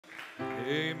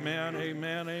Amen,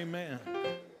 amen, amen.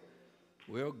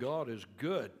 Well, God is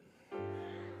good.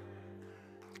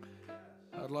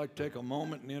 I'd like to take a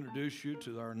moment and introduce you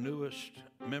to our newest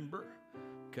member,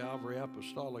 Calvary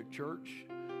Apostolic Church.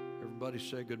 Everybody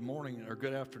say good morning or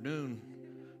good afternoon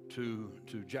to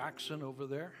Jackson over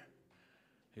there.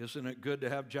 Isn't it good to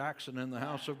have Jackson in the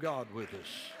house of God with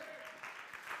us?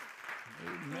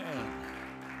 Amen.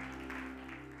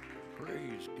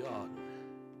 Praise God.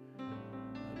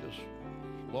 I just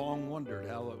long wondered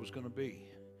how that was going to be.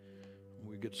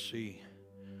 We get to see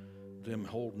them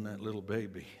holding that little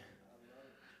baby.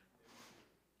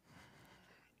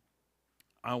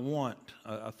 I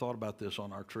thought about this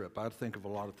on our trip. I think of a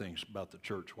lot of things about the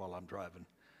church while I'm driving.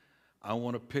 I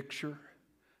want a picture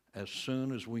as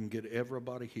soon as we can get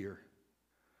everybody here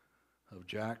of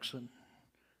Jackson,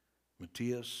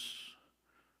 Matthias,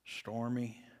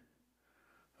 Stormy,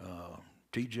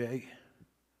 TJ,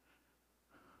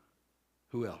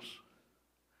 who else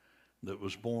that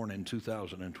was born in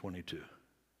 2022.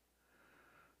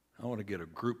 I want to get a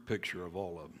group picture of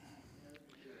all of them.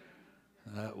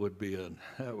 That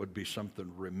would be something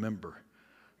to remember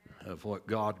of what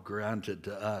God granted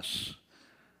to us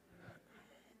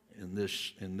in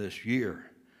this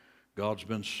year. God's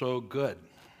been so good.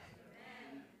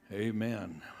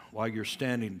 Amen. While you're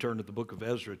standing, turn to the book of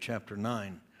Ezra, chapter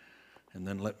 9, and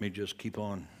then let me just keep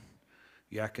on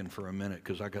yakking for a minute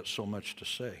because I got so much to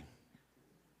say.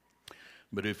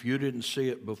 But if you didn't see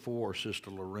it before,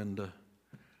 Sister Lorinda,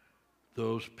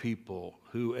 those people,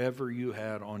 whoever you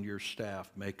had on your staff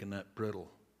making that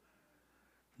brittle,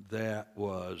 that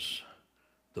was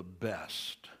the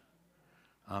best.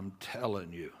 I'm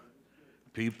telling you.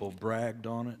 People bragged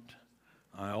on it.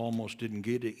 I almost didn't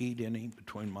get to eat any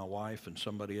between my wife and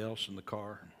somebody else in the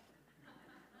car.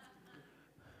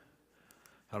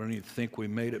 I don't even think we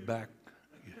made it back.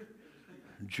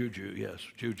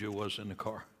 Juju was in the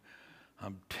car.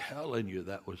 I'm telling you,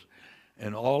 that was...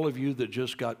 And all of you that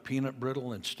just got peanut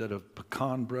brittle instead of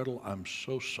pecan brittle, I'm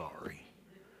so sorry.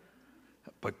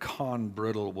 Pecan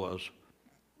brittle was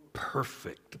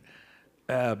perfect,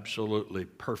 absolutely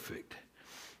perfect.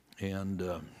 And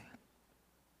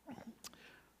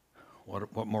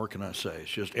what more can I say?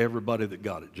 It's just everybody that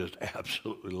got it just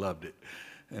absolutely loved it.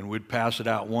 And we'd pass it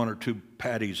out one or two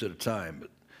patties at a time,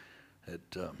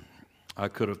 but I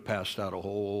could have passed out a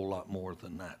whole lot more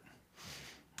than that.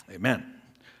 Amen.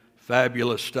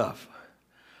 Fabulous stuff.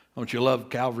 Don't you love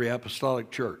Calvary Apostolic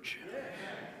Church?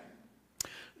 I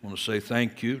want to say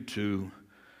thank you to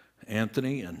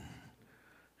Anthony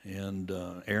and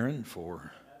Aaron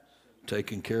for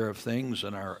taking care of things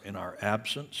in our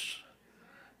absence.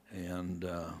 And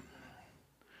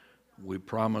we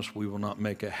promise we will not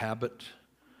make a habit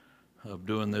of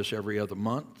doing this every other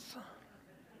month.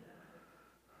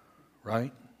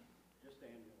 Right?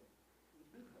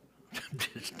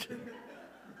 Just annual.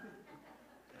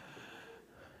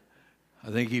 I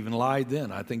think he even lied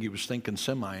then. I think he was thinking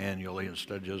semi-annually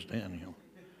instead of just annual.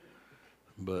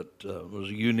 But it was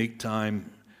a unique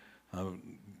time.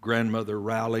 Grandmother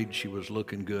rallied. She was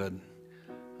looking good.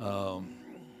 Come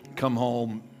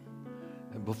home.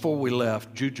 And before we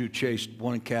left, Juju chased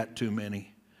one cat too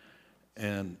many.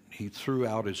 And he threw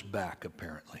out his back,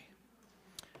 apparently.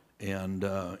 And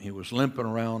he was limping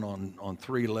around on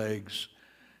three legs.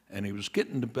 And he was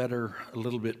getting a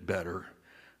little bit better.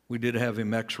 We did have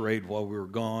him x-rayed while we were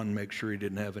gone, make sure he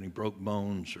didn't have any broke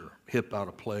bones or hip out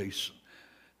of place.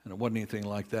 And it wasn't anything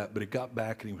like that. But he got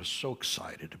back and he was so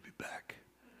excited to be back.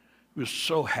 He was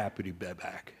so happy to be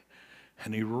back.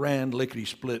 And he ran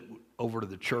lickety-split over to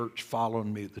the church,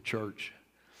 following me at the church.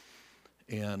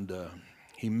 And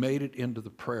he made it into the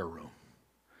prayer room.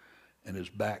 And his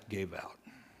back gave out.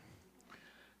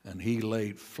 And he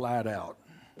laid flat out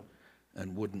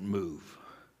and wouldn't move.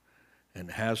 And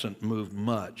hasn't moved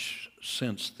much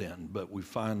since then, but we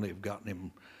finally have gotten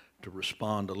him to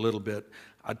respond a little bit.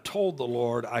 I told the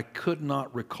Lord I could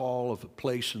not recall of a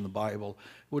place in the Bible.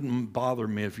 It wouldn't bother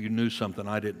me if you knew something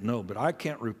I didn't know, but I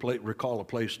can't recall a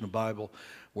place in the Bible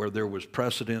where there was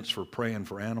precedence for praying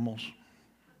for animals.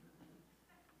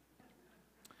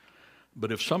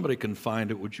 But if somebody can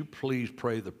find it, would you please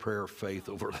pray the prayer of faith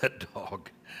over that dog?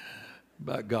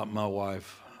 About got my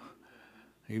wife.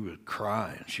 He was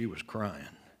crying. She was crying.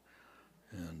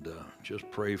 And just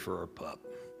pray for our pup.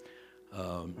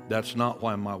 That's not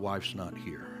why my wife's not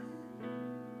here.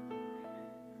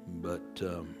 But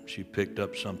she picked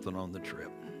up something on the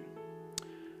trip.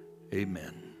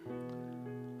 Amen.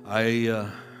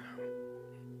 It's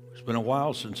been a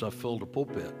while since I filled a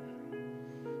pulpit.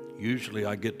 Usually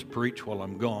I get to preach while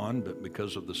I'm gone, but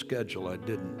because of the schedule I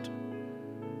didn't.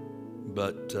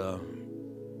 But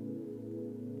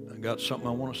got something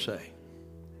I want to say.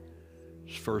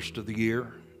 It's first of the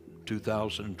year,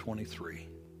 2023.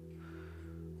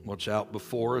 What's out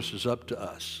before us is up to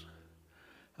us.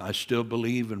 I still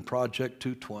believe in Project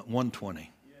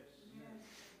 120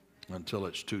 until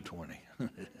it's 220.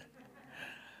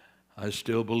 I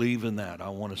still believe in that. I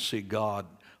want to see God.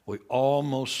 We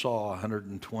almost saw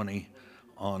 120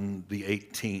 on the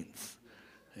 18th,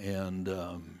 and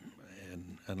a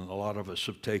lot of us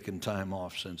have taken time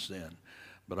off since then.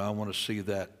 But I want to see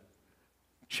that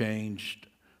changed.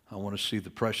 I want to see the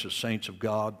precious saints of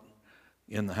God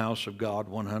in the house of God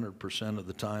 100% of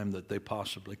the time that they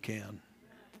possibly can.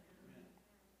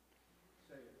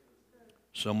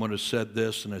 Someone has said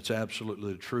this, and it's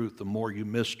absolutely the truth. The more you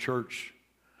miss church,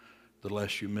 the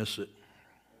less you miss it.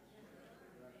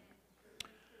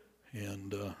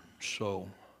 And so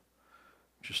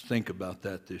just think about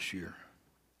that this year.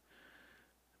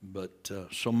 But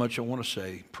so much I want to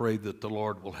say. Pray that the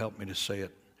Lord will help me to say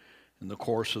it in the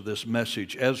course of this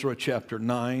message. Ezra chapter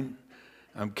 9,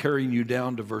 I'm carrying you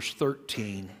down to verse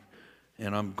 13,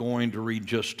 and I'm going to read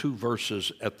just 2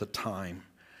 verses at the time,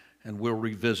 and we'll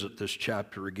revisit this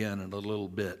chapter again in a little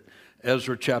bit.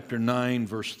 Ezra chapter 9,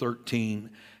 verse 13,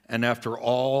 and after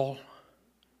all,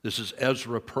 this is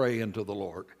Ezra praying to the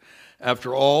Lord,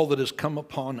 after all that has come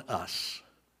upon us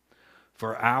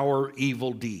for our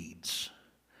evil deeds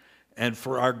and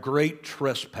for our great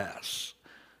trespass,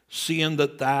 seeing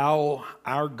that thou,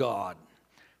 our God,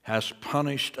 hast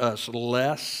punished us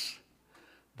less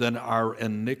than our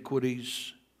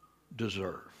iniquities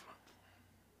deserve.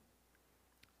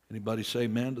 Anybody say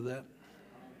amen to that?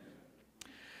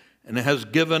 And it has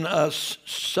given us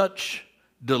such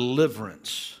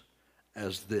deliverance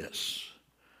as this.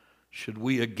 Should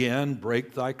we again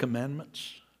break thy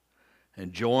commandments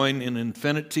and join in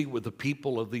infinity with the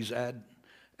people of these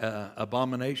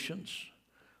abominations?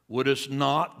 Wouldest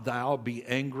not thou be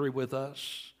angry with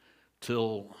us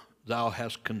till thou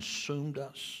hast consumed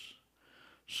us,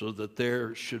 so that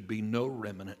there should be no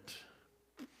remnant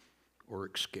or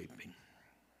escaping?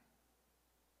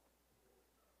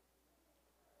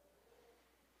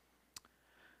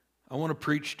 I want to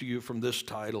preach to you from this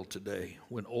title today,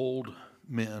 When Old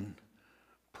Men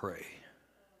Pray.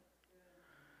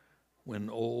 When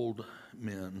old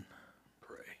men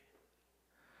pray.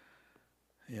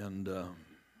 And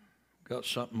got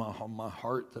something on my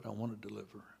heart that I want to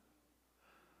deliver.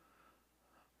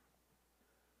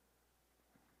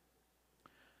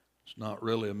 It's not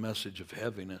really a message of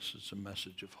heaviness, it's a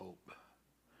message of hope.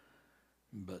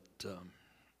 But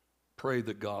pray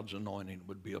that God's anointing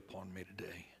would be upon me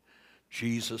today.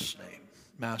 Jesus' name.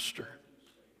 Master,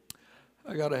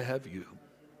 I got to have you.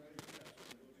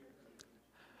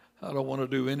 I don't want to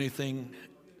do anything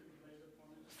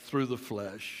through the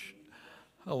flesh.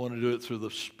 I want to do it through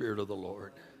the Spirit of the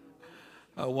Lord.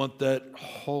 I want that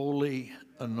holy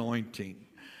anointing,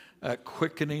 that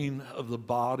quickening of the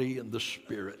body and the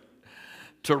spirit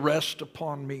to rest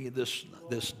upon me this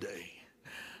day,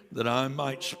 that I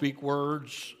might speak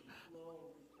words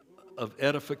of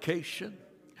edification,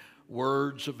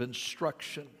 words of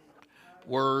instruction,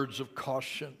 words of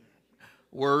caution,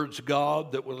 words,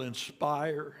 God, that will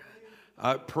inspire.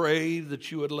 I pray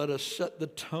that you would let us set the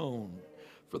tone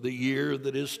for the year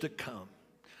that is to come.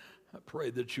 I pray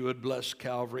that you would bless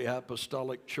Calvary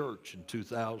Apostolic Church in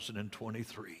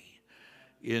 2023.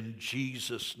 In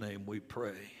Jesus' name we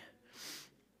pray.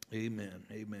 Amen.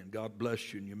 Amen. God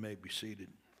bless you, and you may be seated.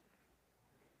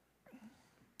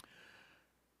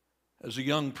 As a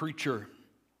young preacher,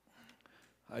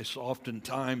 I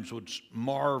oftentimes would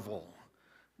marvel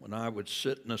when I would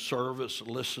sit in a service and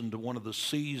listen to one of the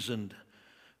seasoned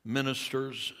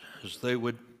ministers as they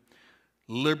would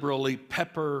liberally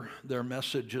pepper their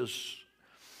messages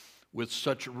with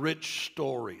such rich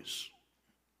stories,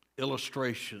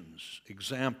 illustrations,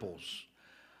 examples,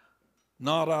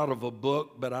 not out of a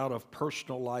book, but out of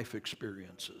personal life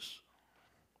experiences.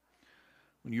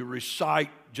 When you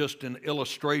recite just an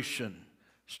illustration,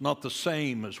 it's not the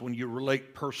same as when you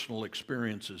relate personal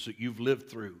experiences that you've lived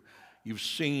through. You've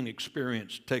seen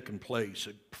experience taking place,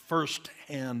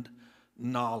 first-hand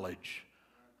knowledge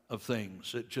of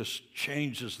things. It just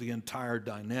changes the entire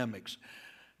dynamics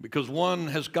because one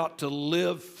has got to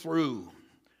live through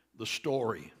the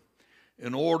story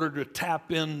in order to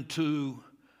tap into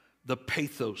the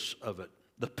pathos of it,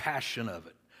 the passion of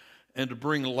it, and to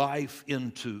bring life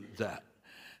into that.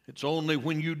 It's only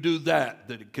when you do that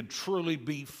that it can truly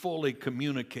be fully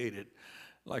communicated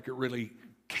like it really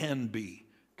can be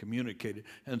communicated.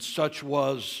 And such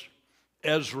was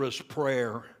Ezra's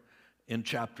prayer in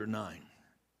chapter 9.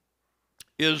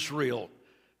 Israel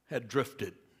had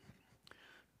drifted.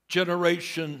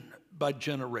 generation by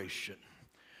generation,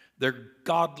 their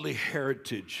godly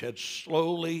heritage had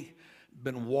slowly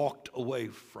been walked away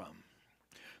from.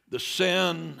 The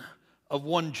sin of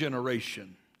one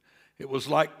generation, it was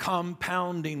like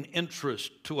compounding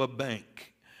interest to a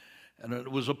bank. And it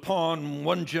was upon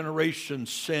one generation's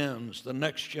sins, the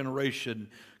next generation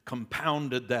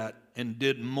compounded that and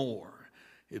did more.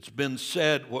 It's been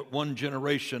said, what one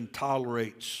generation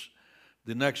tolerates,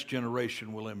 the next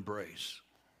generation will embrace.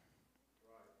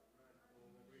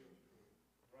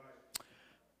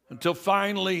 Until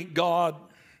finally God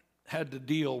had to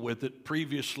deal with it.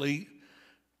 Previously,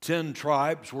 10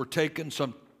 tribes were taken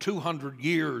some 200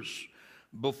 years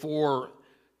before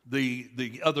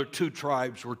the other 2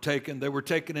 tribes were taken. They were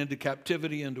taken into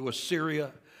captivity into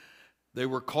Assyria. They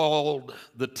were called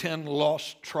the 10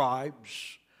 lost tribes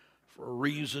for a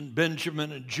reason.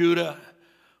 Benjamin and Judah,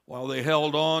 while they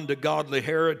held on to godly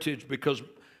heritage, because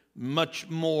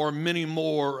many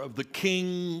more of the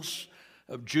kings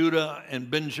of Judah and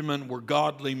Benjamin were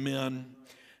godly men,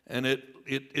 and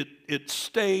it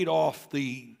stayed off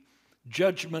the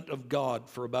judgment of God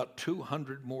for about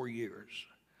 200 more years.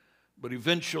 But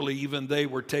eventually, even they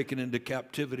were taken into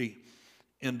captivity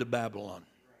into Babylon.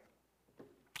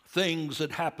 Things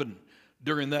that happened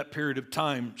during that period of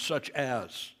time, such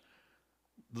as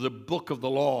the book of the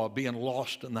law being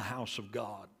lost in the house of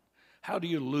God. How do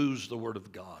you lose the word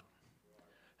of God?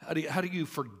 How do you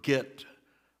forget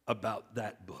about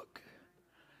that book?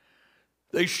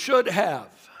 They should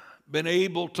have been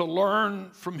able to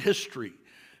learn from history,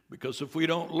 because if we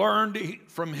don't learn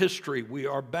from history, we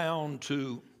are bound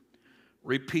to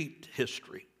repeat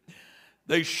history.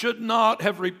 They should not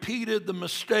have repeated the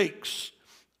mistakes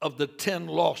of the 10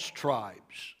 lost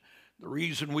tribes. The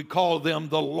reason we call them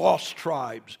the lost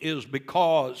tribes is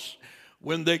because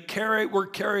when they were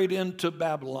carried into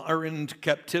Babylon, or into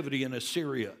captivity in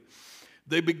Assyria,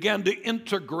 they began to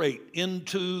integrate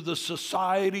into the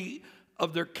society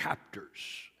of their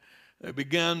captors. They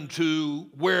began to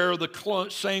wear the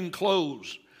same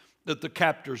clothes that the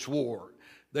captors wore.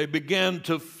 They began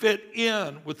to fit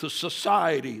in with the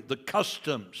society, the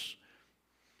customs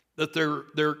that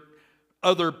their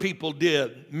other people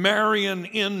did, marrying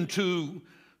into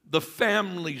the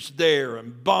families there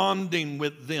and bonding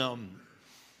with them,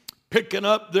 picking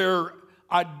up their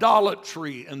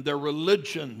idolatry and their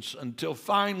religions, until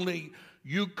finally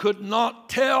you could not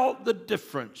tell the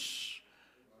difference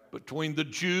between the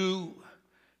Jew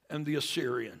and the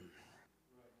Assyrian.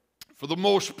 For the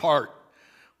most part,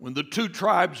 when the 2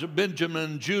 tribes of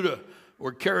Benjamin and Judah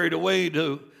were carried away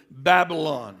to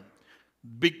Babylon,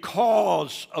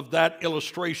 because of that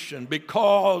illustration,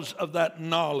 because of that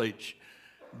knowledge,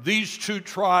 these 2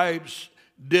 tribes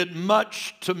did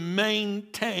much to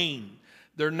maintain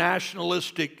their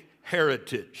nationalistic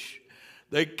heritage.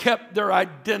 They kept their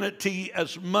identity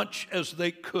as much as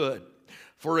they could.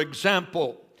 For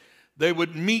example, they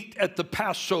would meet at the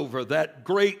Passover, that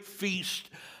great feast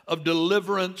of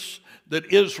deliverance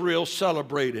that Israel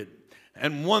celebrated.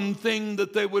 And one thing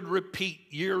that they would repeat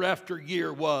year after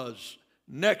year was,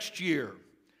 next year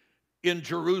in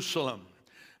Jerusalem.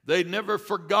 They never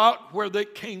forgot where they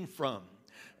came from,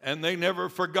 and they never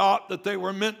forgot that they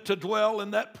were meant to dwell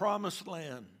in that promised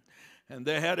land. And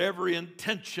they had every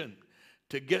intention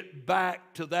to get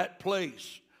back to that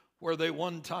place where they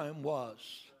one time was.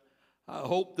 I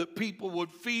hope that people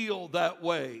would feel that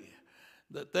way,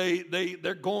 that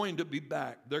they're going to be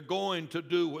back. They're going to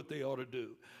do what they ought to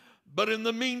do. But in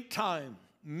the meantime,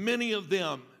 many of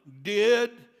them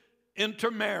did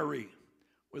intermarry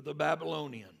with the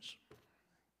Babylonians,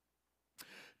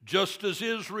 just as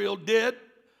Israel did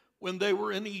when they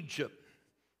were in Egypt.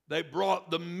 They brought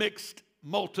the mixed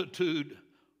multitude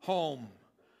home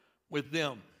with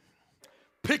them,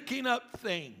 picking up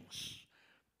things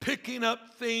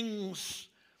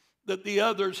that the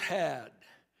others had,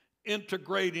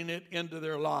 integrating it into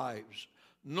their lives,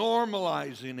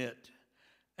 normalizing it,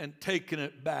 and taking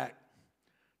it back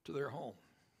to their home.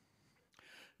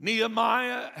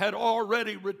 Nehemiah had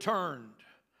already returned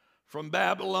from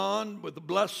Babylon with the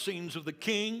blessings of the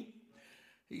king.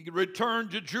 He returned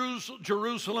to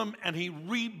Jerusalem, and he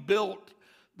rebuilt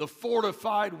the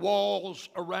fortified walls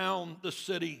around the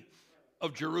city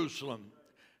of Jerusalem.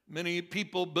 Many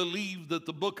people believe that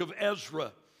the book of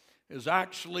Ezra is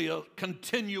actually a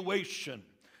continuation,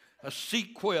 a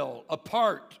sequel, a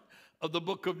part of the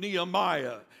book of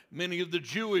Nehemiah. Many of the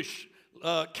Jewish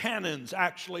canons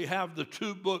actually have the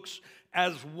 2 books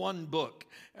as one book,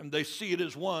 and they see it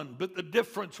as one. But the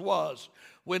difference was,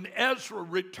 when Ezra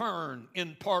returned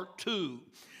in part 2,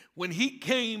 when he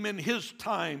came in his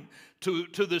time to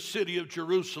the city of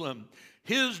Jerusalem,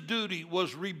 His duty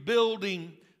was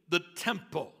rebuilding the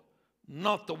temple,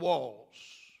 not the walls.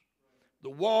 The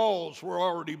walls were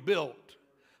already built,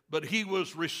 but he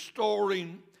was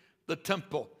restoring the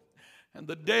temple. And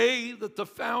the day that the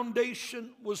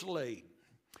foundation was laid,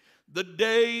 the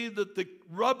day that the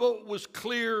rubble was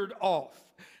cleared off,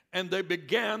 and they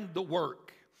began the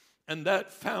work, and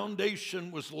that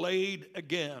foundation was laid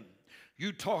again.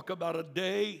 You talk about a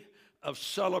day of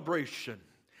celebration,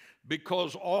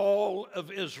 because all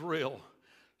of Israel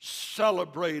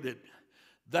celebrated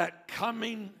that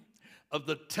coming of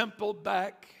the temple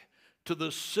back to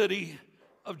the city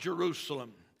of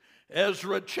Jerusalem.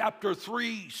 Ezra chapter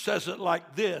 3 says it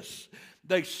like this: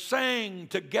 they sang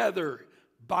together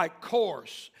by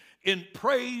course in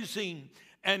praising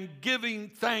and giving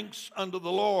thanks unto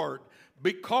the Lord,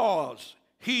 because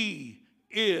he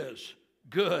is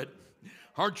good.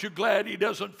 Aren't you glad he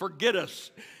doesn't forget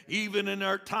us even in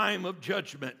our time of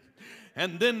judgment?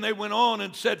 And then they went on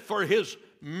and said, for his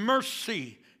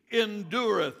mercy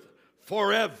endureth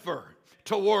forever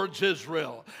towards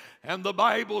Israel. And the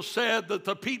Bible said that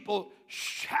the people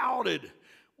shouted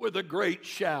with a great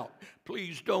shout.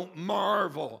 Please don't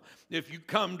marvel if you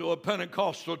come to a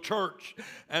Pentecostal church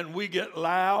and we get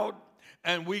loud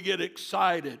and we get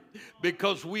excited,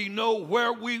 because we know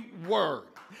where we were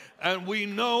and we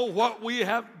know what we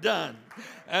have done.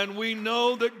 And we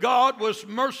know that God was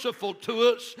merciful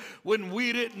to us when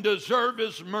we didn't deserve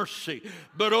his mercy.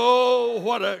 But oh,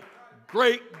 what a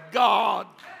great God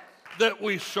that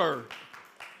we serve.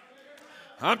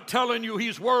 I'm telling you,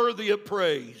 he's worthy of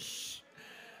praise.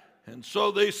 And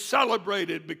so they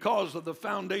celebrated because of the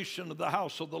foundation of the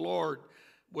house of the Lord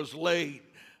was laid.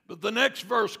 But the next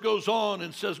verse goes on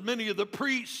and says, many of the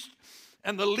priests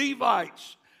and the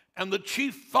Levites and the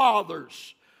chief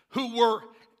fathers, who were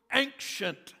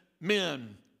ancient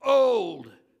men, old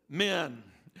men,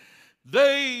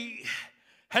 they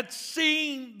had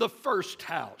seen the first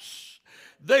house.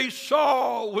 They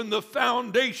saw when the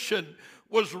foundation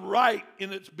was right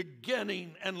in its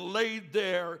beginning and laid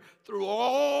there through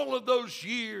all of those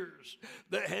years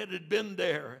that had been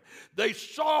there. They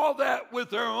saw that with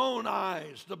their own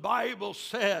eyes. The Bible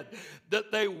said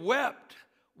that they wept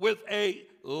with a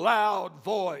loud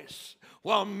voice,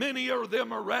 while many of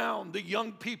them around, the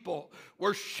young people,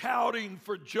 were shouting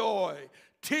for joy.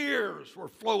 Tears were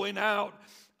flowing out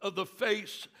of the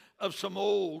face of some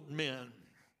old men.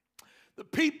 The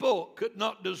people could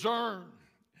not discern.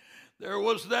 There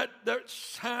was that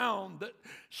sound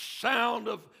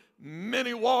of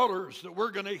many waters that we're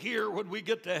going to hear when we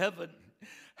get to heaven.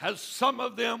 As some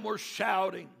of them were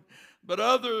shouting, but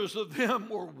others of them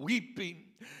were weeping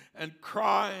and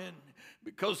crying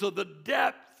because of the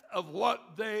depth of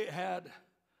what they had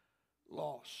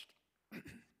lost.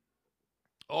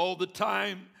 All the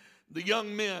time, the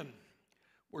young men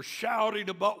were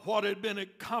shouting about what had been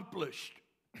accomplished.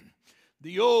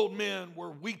 The old men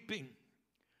were weeping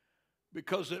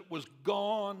because it was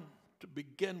gone to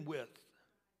begin with,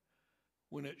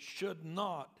 when it should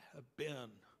not have been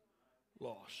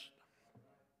lost.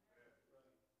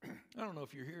 I don't know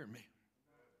if you're hearing me.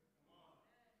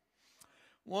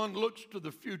 One looks to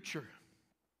the future.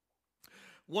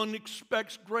 One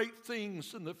expects great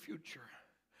things in the future.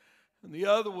 And the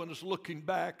other one is looking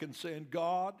back and saying,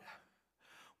 God,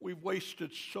 we've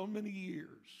wasted so many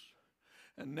years,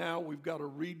 and now we've got to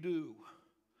redo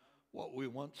what we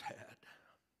once had.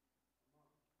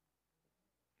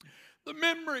 The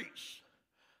memories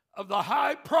of the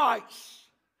high price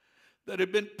that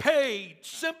had been paid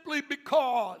simply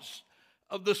because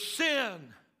of the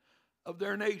sin of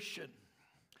their nation,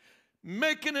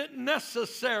 making it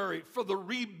necessary for the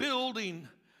rebuilding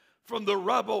from the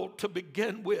rubble to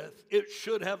begin with. It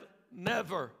should have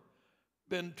never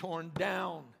been torn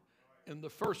down in the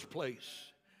first place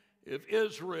if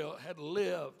Israel had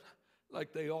lived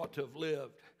like they ought to have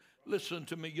lived. Listen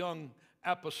to me, young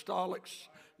apostolics.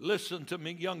 Listen to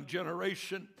me, young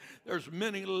generation. There's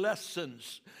many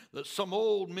lessons that some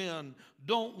old men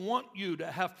don't want you to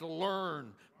have to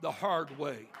learn the hard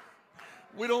way.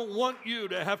 We don't want you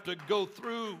to have to go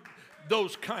through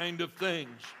those kind of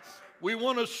things. We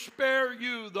want to spare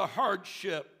you the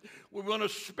hardship. We want to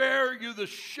spare you the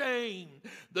shame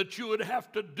that you would have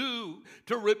to do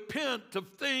to repent of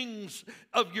things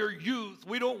of your youth.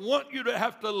 We don't want you to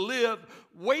have to live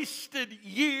wasted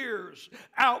years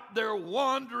out there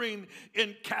wandering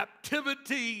in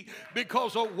captivity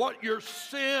because of what your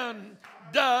sin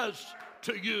does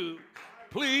to you.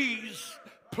 Please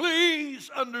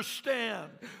understand,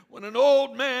 when an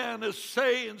old man is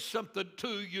saying something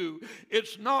to you,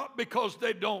 it's not because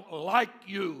they don't like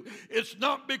you. It's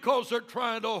not because they're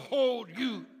trying to hold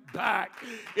you back.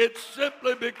 It's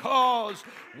simply because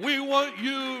we want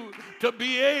you to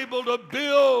be able to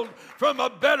build from a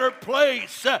better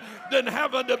place than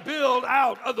having to build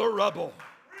out of the rubble.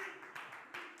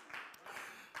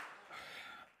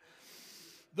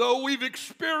 Though we've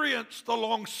experienced the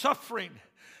long suffering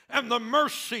and the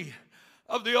mercy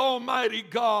of the Almighty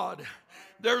God,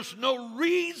 there's no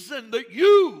reason that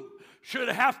you should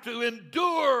have to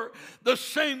endure the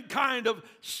same kind of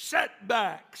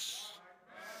setbacks.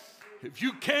 If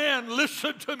you can,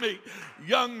 listen to me,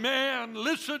 young man,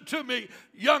 listen to me,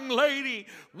 young lady.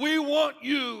 We want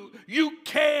you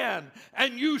can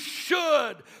and you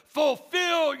should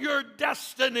fulfill your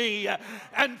destiny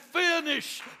and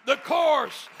finish the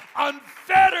course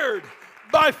unfettered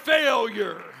by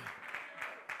failure.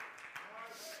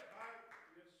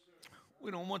 We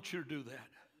don't want you to do that.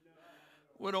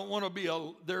 We don't want to be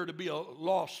there to be a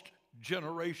lost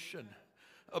generation,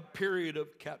 a period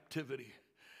of captivity.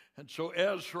 And so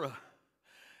Ezra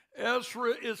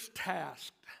is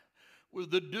tasked with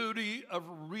the duty of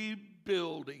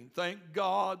rebuilding. Thank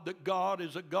God that God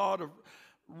is a God of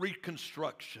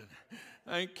reconstruction.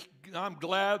 I'm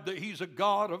glad that He's a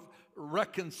God of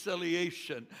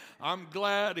reconciliation. I'm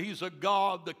glad He's a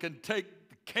God that can take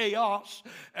chaos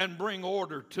and bring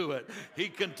order to it. He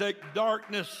can take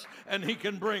darkness and He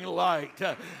can bring light.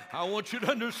 I want you to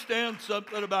understand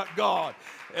something about God.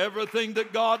 Everything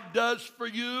that God does for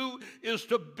you is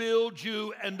to build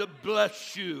you and to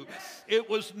bless you. It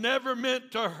was never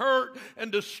meant to hurt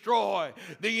and destroy.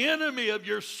 The enemy of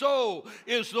your soul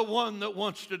is the one that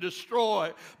wants to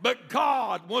destroy. But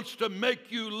God wants to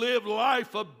make you live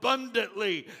life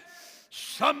abundantly.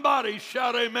 Somebody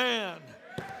shout amen.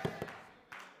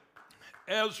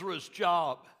 Ezra's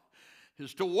job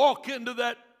is to walk into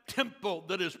that temple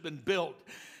that has been built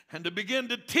and to begin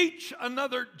to teach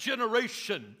another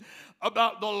generation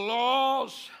about the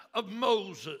laws of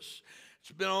Moses.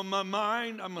 It's been on my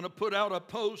mind. I'm going to put out a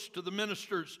post to the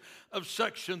ministers of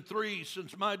Section 3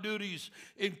 since my duties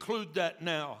include that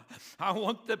now. I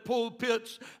want the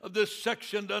pulpits of this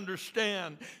section to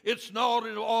understand it's not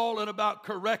all about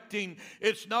correcting.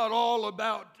 It's not all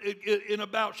about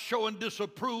showing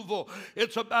disapproval.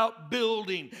 It's about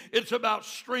building. It's about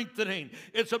strengthening.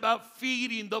 It's about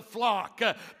feeding the flock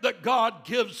that God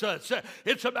gives us.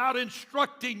 It's about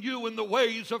instructing you in the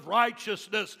ways of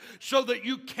righteousness so that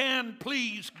you can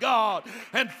please God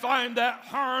and find that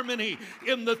harmony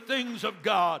in the things of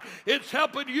God. It's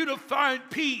helping you to find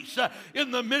peace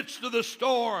in the midst of the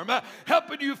storm,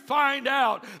 helping you find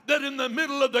out that in the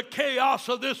middle of the chaos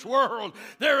of this world,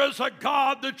 there is a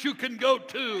God that you can go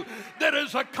to that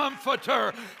is a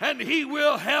comforter, and He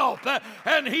will help,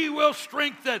 and He will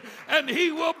strengthen, and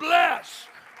He will bless.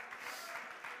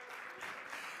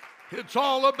 It's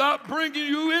all about bringing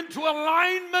you into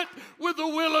alignment with the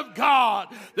will of God,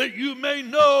 that you may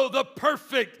know the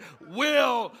perfect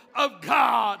will of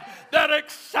God, that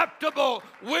acceptable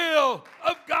will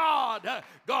of God.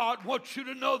 God wants you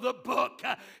to know the book.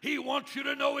 He wants you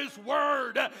to know His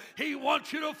Word. He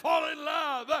wants you to fall in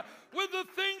love with the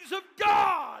things of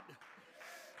God.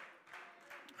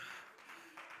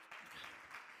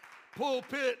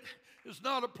 Pulpit is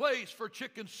not a place for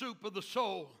chicken soup of the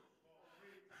soul.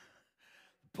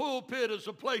 Pulpit is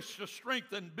a place to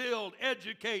strengthen, build,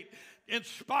 educate,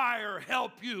 inspire,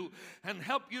 help you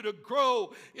to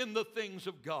grow in the things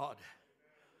of God.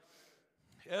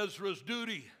 Ezra's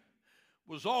duty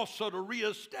was also to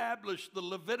reestablish the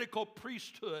Levitical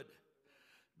priesthood,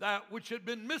 that which had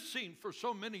been missing for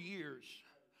so many years,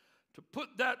 to put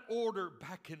that order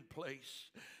back in place,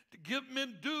 to give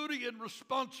men duty and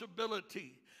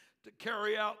responsibility to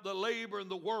carry out the labor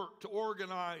and the work, to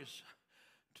organize,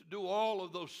 to do all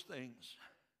of those things.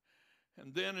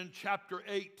 And then in chapter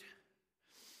 8,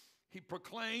 he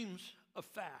proclaims a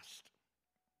fast.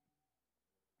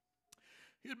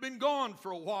 He had been gone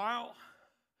for a while.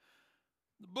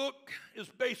 The book is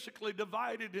basically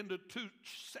divided into two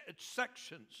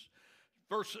sections,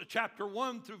 chapter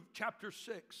 1 through chapter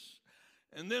 6,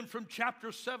 and then from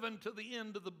chapter 7 to the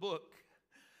end of the book.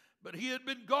 But he had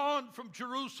been gone from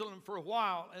Jerusalem for a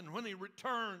while, and when he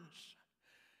returns,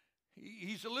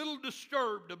 he's a little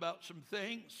disturbed about some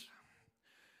things.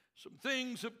 Some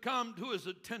things have come to his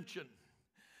attention.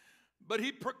 But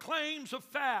he proclaims a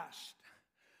fast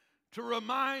to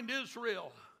remind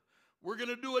Israel, we're going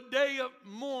to do a day of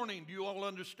mourning. Do you all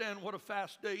understand what a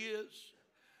fast day is?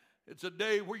 It's a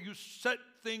day where you set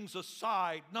things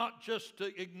aside, not just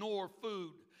to ignore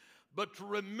food, but to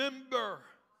remember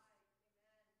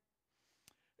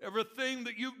everything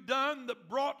that you've done that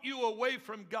brought you away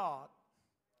from God.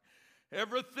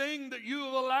 Everything that you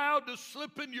have allowed to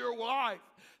slip in your life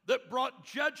that brought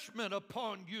judgment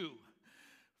upon you.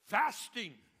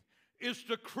 Fasting is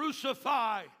to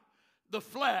crucify the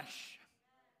flesh.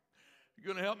 You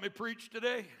going to help me preach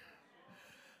today?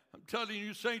 I'm telling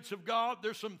you, saints of God,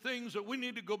 there's some things that we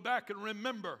need to go back and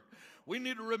remember. We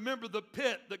need to remember the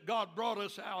pit that God brought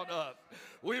us out of.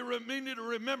 We need to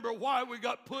remember why we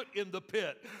got put in the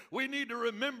pit. We need to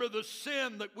remember the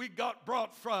sin that we got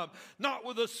brought from, not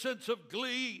with a sense of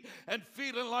glee and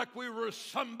feeling like we were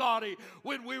somebody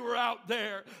when we were out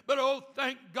there. But oh,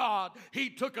 thank God, He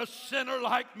took a sinner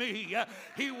like me.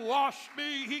 He washed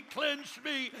me, He cleansed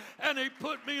me, and He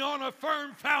put me on a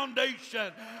firm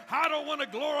foundation. I don't want to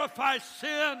glorify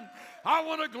sin. I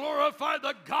want to glorify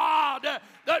the God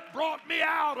that brought me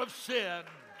out of sin.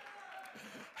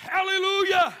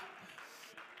 Hallelujah.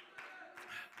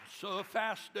 So a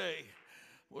fast day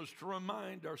was to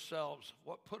remind ourselves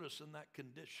what put us in that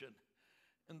condition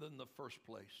and then the first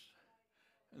place.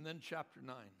 And then chapter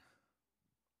 9.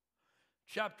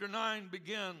 Chapter 9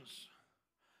 begins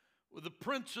with the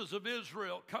princes of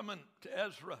Israel coming to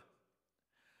Ezra.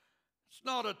 It's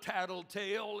not a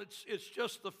tattletale. It's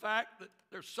just the fact that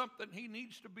there's something he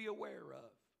needs to be aware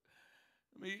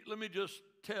of. Let me just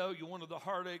tell you, one of the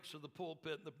heartaches of the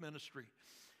pulpit and the ministry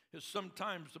is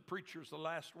sometimes the preacher's the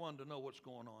last one to know what's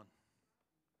going on.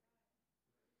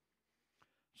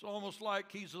 It's almost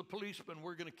like he's a policeman.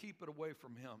 We're going to keep it away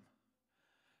from him.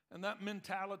 And that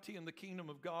mentality in the kingdom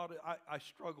of God, I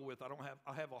struggle with.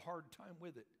 I have a hard time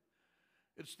with it.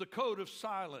 It's the code of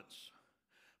silence.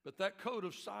 But that code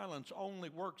of silence only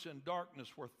works in darkness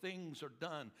where things are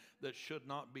done that should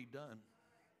not be done.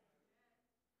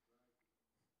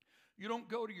 You don't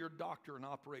go to your doctor and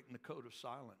operate in the code of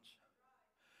silence.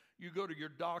 You go to your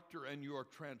doctor and you are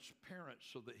transparent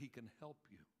so that he can help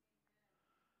you.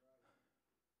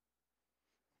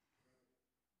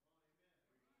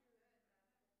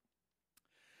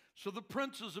 So the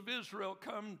princes of Israel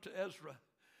come to Ezra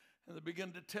and they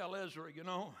begin to tell Ezra, you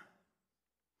know,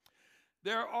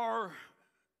 there are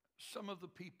some of the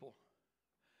people,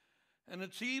 and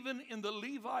it's even in the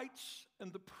Levites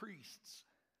and the priests,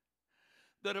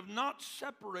 that have not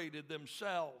separated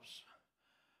themselves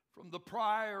from the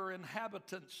prior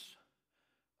inhabitants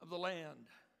of the land.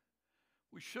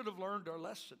 We should have learned our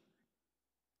lesson.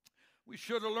 We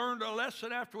should have learned our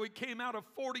lesson after we came out of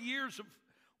 40 years of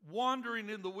wandering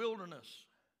in the wilderness.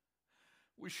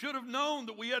 We should have known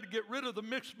that we had to get rid of the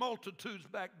mixed multitudes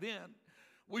back then.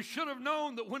 We should have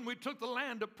known that when we took the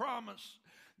land of promise,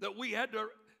 that we had to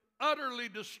utterly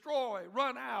destroy,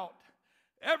 run out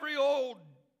every old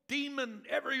demon,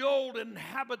 every old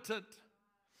inhabitant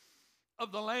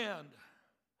of the land.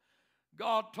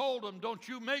 God told them, don't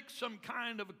you make some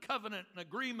kind of a covenant and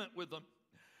agreement with them.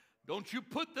 Don't you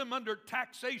put them under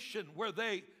taxation where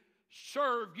they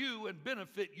serve you and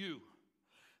benefit you.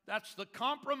 That's the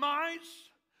compromise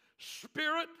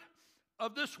spirit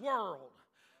of this world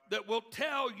that will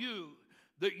tell you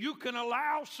that you can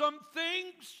allow some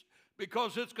things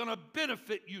because it's going to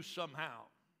benefit you somehow.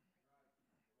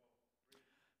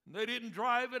 And they didn't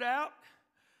drive it out,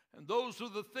 and those are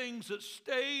the things that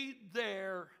stayed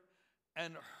there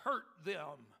and hurt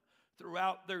them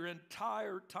throughout their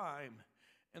entire time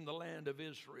in the land of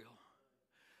Israel.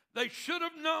 They should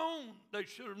have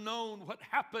known what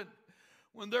happened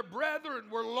when their brethren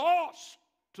were lost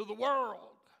to the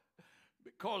world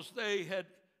because they had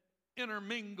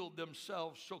intermingled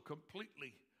themselves so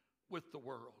completely with the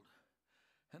world.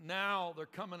 And now they're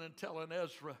coming and telling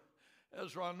Ezra,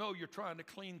 I know you're trying to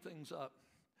clean things up.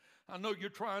 I know you're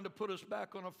trying to put us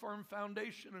back on a firm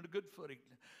foundation and a good footing.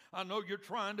 I know you're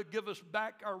trying to give us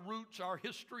back our roots, our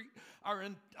history, our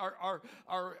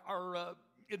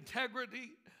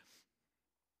integrity,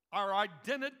 our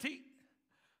identity.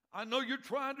 I know you're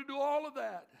trying to do all of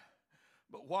that.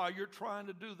 But while you're trying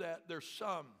to do that, there's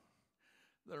some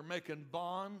that are making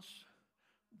bonds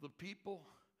the people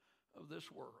of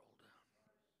this world.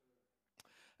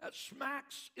 That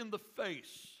smacks in the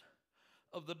face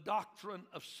of the doctrine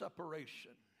of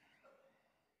separation.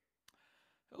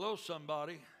 Hello,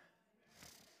 somebody.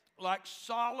 Like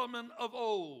Solomon of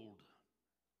old,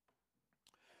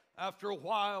 after a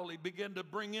while he began to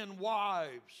bring in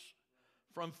wives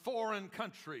from foreign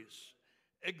countries,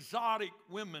 exotic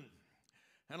women.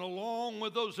 And along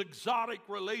with those exotic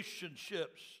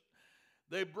relationships,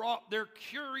 they brought their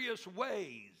curious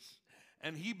ways.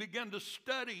 And he began to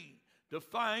study to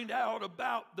find out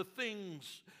about the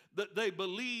things that they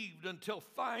believed until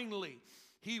finally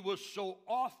he was so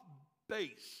off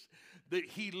base that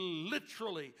he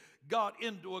literally got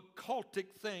into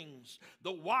occultic things.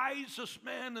 The wisest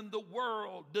man in the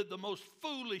world did the most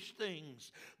foolish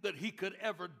things that he could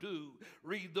ever do.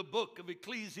 Read the book of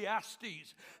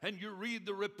Ecclesiastes, and you read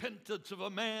the repentance of a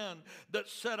man that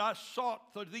said, I sought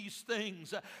for these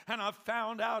things, and I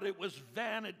found out it was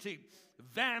vanity.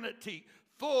 Vanity.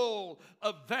 Full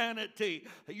of vanity.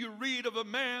 You read of a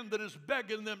man that is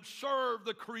begging them, serve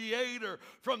the Creator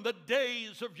from the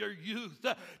days of your youth.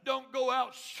 Don't go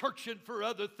out searching for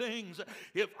other things.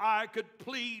 If I could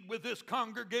plead with this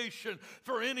congregation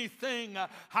for anything,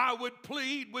 I would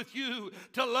plead with you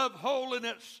to love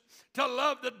holiness, to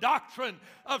love the doctrine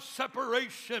of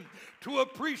separation, to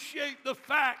appreciate the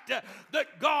fact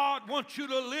that God wants you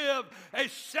to live a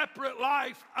separate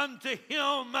life unto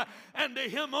Him and to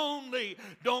Him only.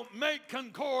 Don't make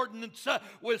concordance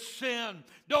with sin.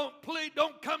 Don't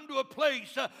come to a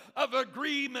place of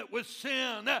agreement with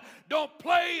sin. Don't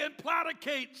play and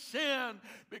placate sin,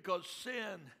 because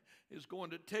sin is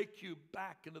going to take you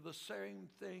back into the same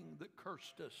thing that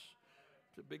cursed us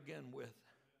to begin with.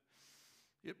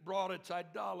 It brought its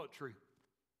idolatry.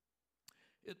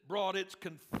 It brought its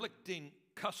conflicting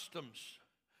customs,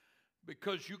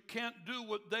 because you can't do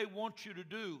what they want you to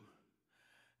do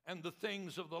and the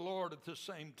things of the Lord at the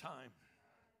same time.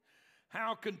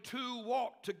 How can two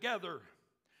walk together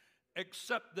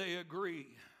except they agree?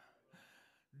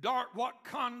 What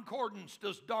concordance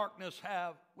does darkness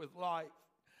have with light?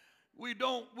 We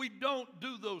don't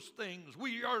do those things.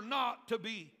 We are not to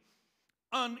be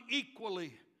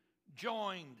unequally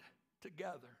joined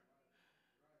together.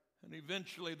 And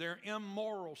eventually their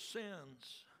immoral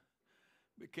sins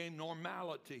became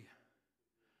normality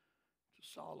to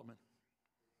Solomon.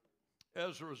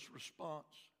 Ezra's response,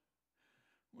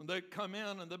 when they come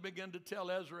in and they begin to tell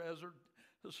Ezra,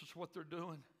 this is what they're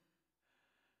doing.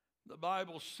 The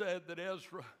Bible said that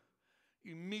Ezra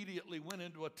immediately went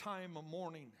into a time of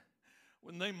mourning.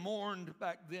 When they mourned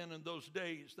back then in those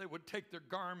days, they would take their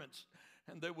garments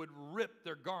and they would rip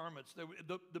their garments.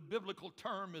 The biblical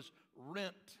term is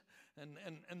rent.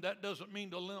 And that doesn't mean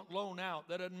to loan out.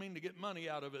 That doesn't mean to get money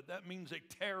out of it. That means they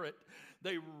tear it.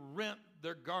 They rent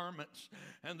their garments.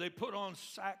 And they put on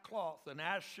sackcloth and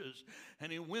ashes.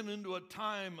 And he went into a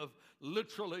time of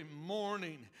literally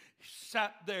mourning. He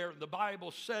sat there. The Bible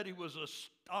said he was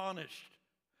astonished.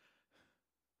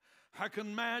 I can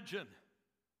imagine.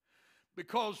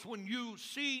 Because when you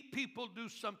see people do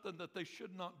something that they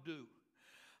should not do,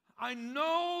 I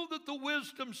know that the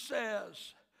wisdom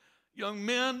says, young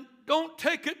men, don't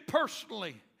take it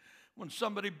personally when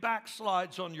somebody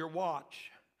backslides on your watch.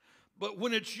 But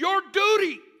when it's your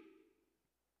duty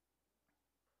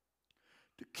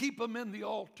to keep them in the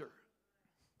altar,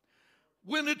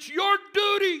 when it's your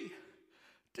duty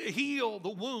to heal the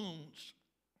wounds,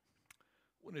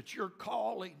 when it's your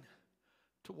calling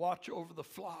to watch over the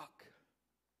flock,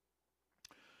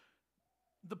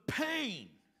 the pain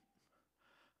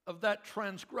of that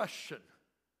transgression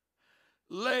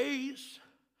lays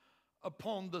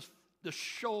upon the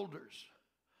shoulders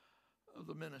of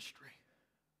the ministry.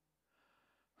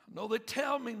 I know they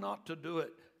tell me not to do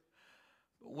it,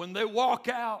 but when they walk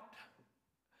out,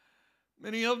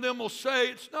 many of them will say,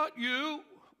 it's not you,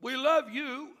 we love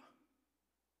you.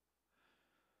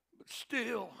 But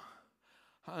still,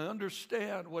 I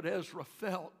understand what Ezra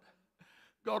felt.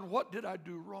 God, what did I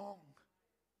do wrong?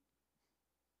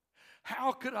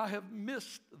 How could I have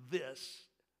missed this?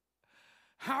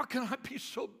 How can I be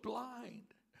so blind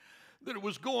that it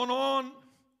was going on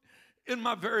in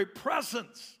my very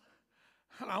presence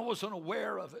and I wasn't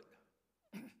aware of it?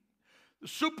 The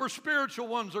super spiritual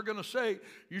ones are going to say,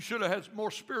 you should have had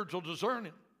more spiritual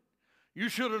discerning. You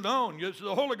should have known.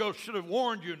 The Holy Ghost should have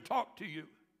warned you and talked to you.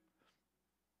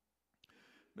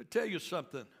 Let me tell you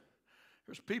something.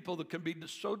 There's people that can be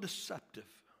so deceptive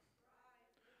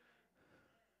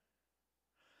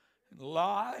and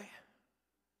lie.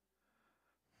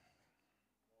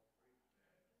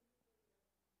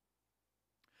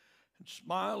 And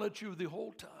smile at you the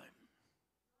whole time,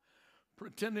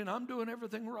 pretending I'm doing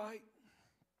everything right.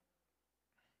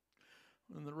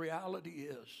 And the reality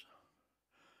is,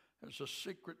 there's a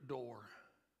secret door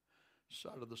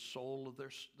inside of the soul of their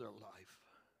life.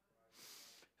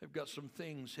 They've got some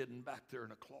things hidden back there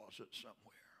in a closet somewhere.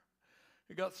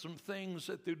 They've got some things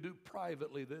that they do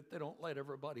privately that they don't let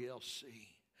everybody else see.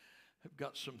 They've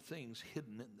got some things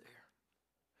hidden in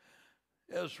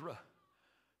there. Ezra,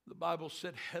 the Bible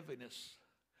said heaviness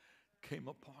came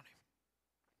upon him.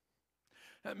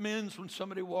 That means when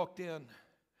somebody walked in,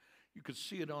 you could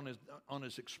see it on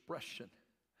his expression.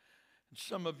 And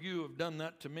some of you have done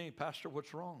that to me. Pastor,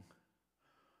 what's wrong?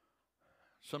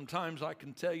 Sometimes I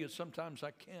can tell you, sometimes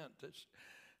I can't. It's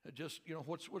just,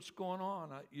 what's going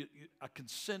on? I can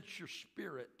sense your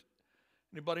spirit.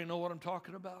 Anybody know what I'm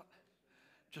talking about?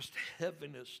 Just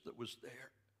heaviness that was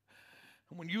there.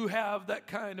 And when you have that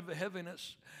kind of a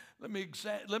heaviness, let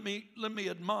me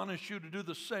admonish you to do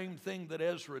the same thing that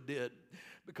Ezra did.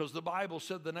 Because the Bible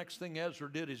said the next thing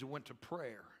Ezra did is he went to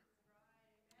prayer.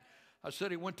 I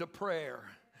said he went to prayer.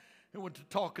 He went to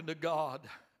talking to God.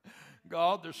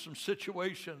 God, there's some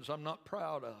situations I'm not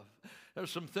proud of.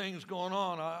 There's some things going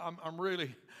on.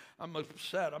 I'm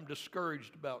upset. I'm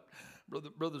discouraged about.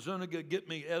 Brother Zuniga, get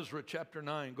me Ezra chapter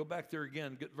 9. Go back there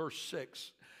again. Get verse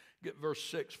 6. Get verse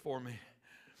 6 for me.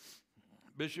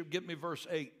 Bishop, get me verse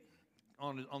 8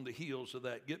 on the heels of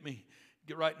that. Get me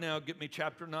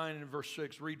chapter 9 and verse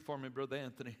 6. Read for me, Brother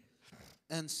Anthony.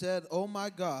 And said, "Oh my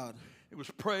God." He was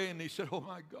praying. He said, "Oh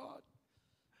my God."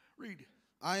 Read.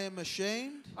 "I am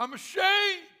ashamed." I'm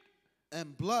ashamed.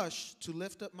 "And blush to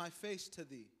lift up my face to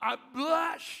thee." I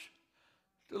blush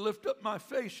to lift up my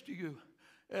face to you.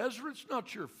 Ezra, it's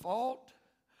not your fault.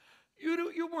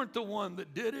 You weren't the one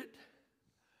that did it.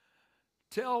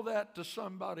 Tell that to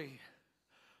somebody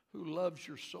who loves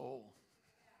your soul.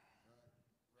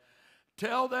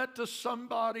 Tell that to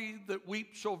somebody that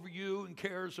weeps over you and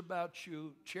cares about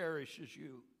you, cherishes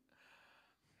you.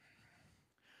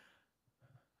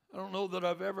 I don't know that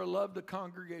I've ever loved a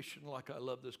congregation like I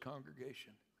love this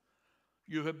congregation.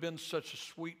 You have been such a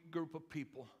sweet group of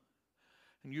people.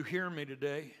 And you hear me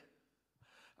today.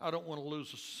 I don't want to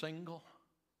lose a single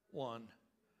one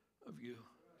of you.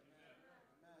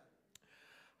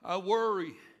 I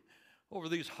worry over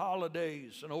these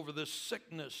holidays and over this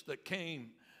sickness that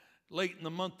came late in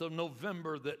the month of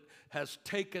November that has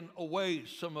taken away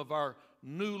some of our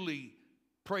newly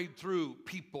prayed through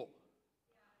people.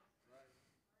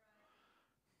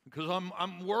 Because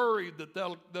I'm worried that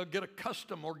they'll get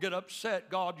accustomed or get upset.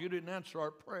 God, you didn't answer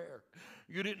our prayer.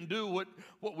 You didn't do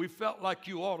what we felt like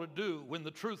you ought to do. When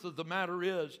the truth of the matter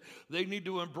is, they need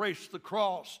to embrace the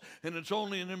cross. And it's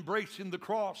only in embracing the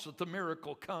cross that the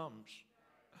miracle comes.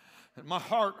 And my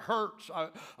heart hurts.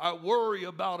 I worry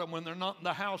about them when they're not in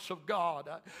the house of God.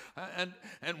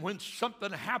 And when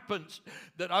something happens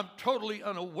that I'm totally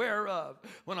unaware of,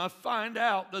 when I find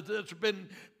out that there's been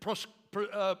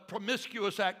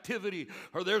promiscuous activity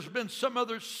or there's been some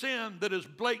other sin that is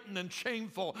blatant and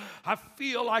shameful, I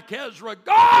feel like Ezra,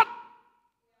 God,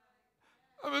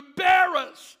 I'm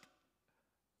embarrassed.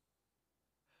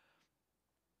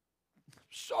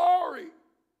 Sorry.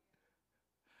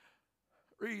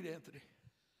 Read, Anthony.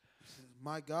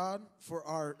 "My God, for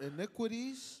our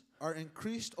iniquities are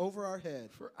increased over our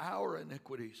head." For our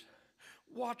iniquities.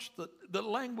 Watch the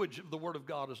language of the Word of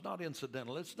God is not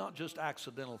incidental. It's not just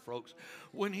accidental, folks.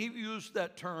 When he used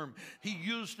that term, he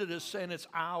used it as saying it's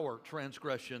our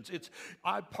transgressions.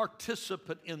 I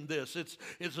participate in this. It's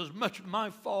as much my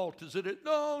fault as it is.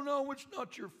 No, it's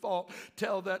not your fault.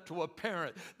 Tell that to a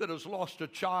parent that has lost a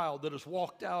child, that has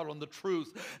walked out on the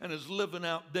truth and is living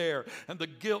out there. And the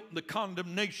guilt and the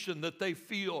condemnation that they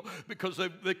feel because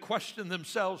they question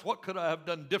themselves, what could I have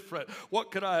done different?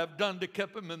 What could I have done to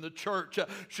keep them in the church?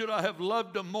 Should I have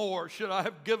loved them more? Should I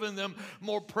have given them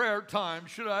more prayer time?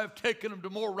 Should I have taken them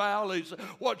to more rallies?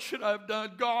 What should I have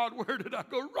done? God, where did I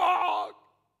go wrong?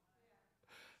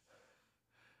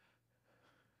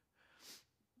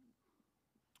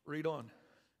 Read on.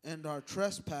 "And our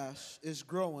trespass is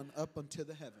growing up unto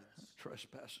the heavens."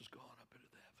 Trespass is going up into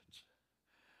the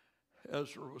heavens.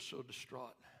 Ezra was so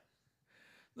distraught.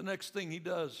 The next thing he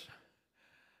does,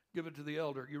 give it to the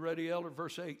elder. You ready, elder?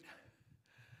 Verse 8.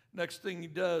 Next thing he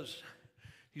does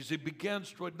is he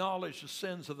begins to acknowledge the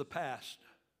sins of the past.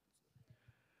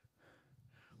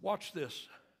 Watch this.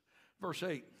 Verse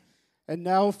 8. "And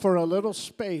now for a little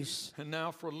space, And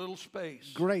now for a little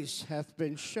space. grace hath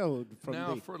been showed from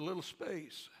Now thee." for a little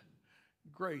space,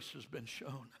 grace has been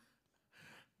shown.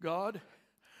 God,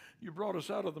 you brought us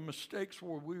out of the mistakes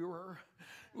where we were.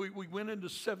 We went into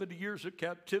 70 years of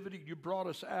captivity. You brought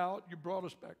us out. You brought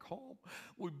us back home.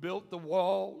 We built the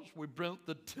walls. We built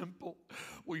the temple.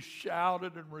 We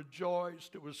shouted and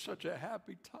rejoiced. It was such a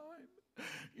happy time.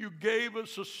 You gave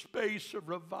us a space of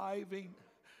reviving.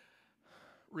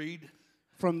 Read.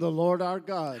 "From the Lord our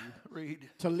God,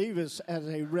 Read. to leave us as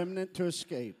a remnant to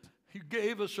escape." You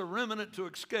gave us a remnant to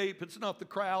escape. It's not the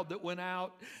crowd that went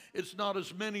out. It's not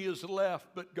as many as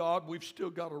left. But God, we've still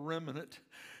got a remnant.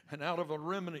 And out of a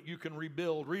remnant, you can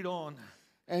rebuild. Read on.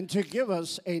 And to give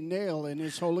us a nail in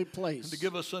his holy And place. to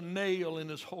give us a nail in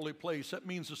his holy place. That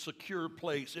means a secure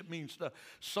place. It means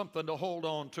something to hold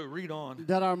on to. Read on.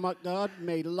 That our God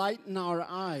may lighten our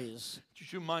eyes.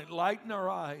 That you might lighten our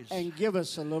eyes. And give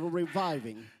us a little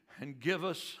reviving. And give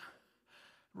us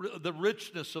the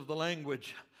richness of the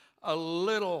language. A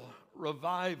little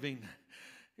reviving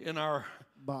in our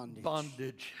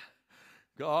bondage.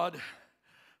 God,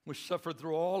 we suffered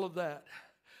through all of that.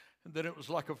 And then it was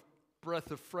like a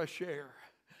breath of fresh air.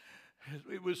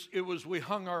 It was we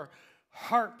hung our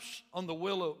harps on the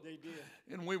willow. They did.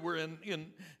 And we were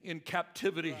in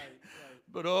captivity. Right.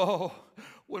 But oh,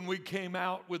 when we came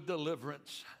out with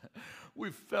deliverance, we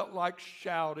felt like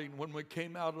shouting when we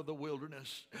came out of the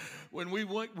wilderness. When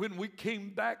we came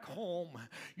back home,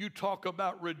 you talk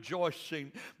about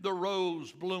rejoicing. The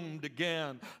rose bloomed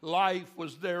again. Life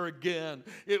was there again.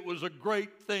 It was a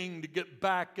great thing to get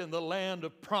back in the land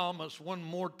of promise one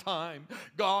more time.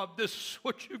 God, this is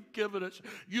what you've given us.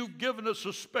 You've given us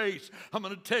a space. I'm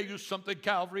going to tell you something,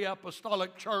 Calvary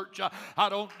Apostolic Church.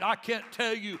 I can't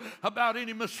tell you about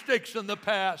any mistakes in the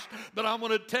past, but I'm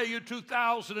going to tell you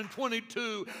 2022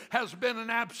 has been an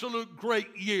absolute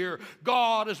great year.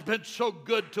 God has been so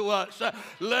good to us,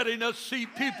 letting us see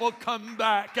people come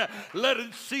back,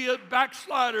 letting see it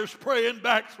backsliders praying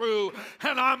back through.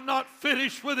 And I'm not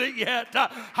finished with it yet.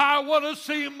 I want to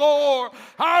see more.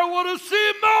 I want to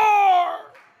see more.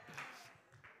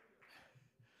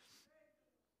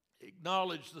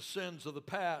 Acknowledge the sins of the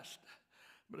past,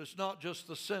 but it's not just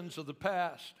the sins of the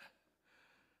past.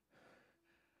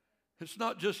 It's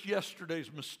not just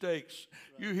yesterday's mistakes.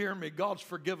 You hear me? God's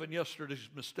forgiven yesterday's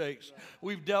mistakes.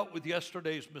 We've dealt with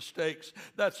yesterday's mistakes.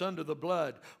 That's under the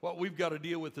blood. What we've got to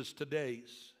deal with is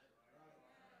today's.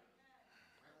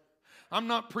 I'm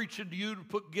not preaching to you to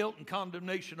put guilt and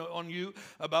condemnation on you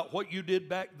about what you did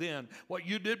back then. What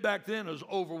you did back then is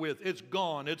over with. It's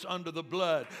gone. It's under the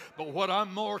blood. But what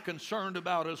I'm more concerned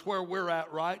about is where we're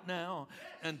at right now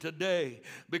and today,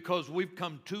 because we've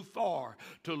come too far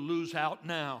to lose out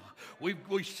now. We've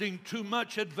seen too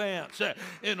much advance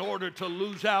in order to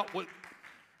lose out.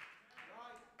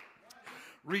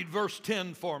 Read verse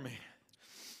 10 for me.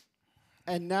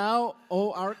 And now,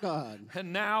 O our God.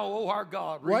 And now, O our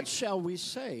God. Read. What shall we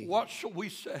say? What shall we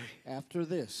say? After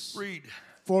this. Read.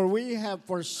 For we have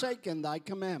forsaken thy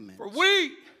commandments. For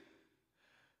we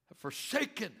have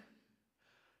forsaken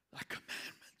thy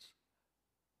commandments.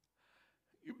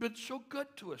 You've been so good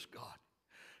to us, God.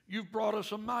 You've brought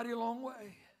us a mighty long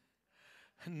way.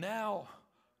 And now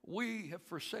we have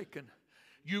forsaken.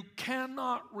 You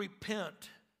cannot repent.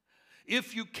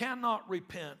 If you cannot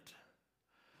repent,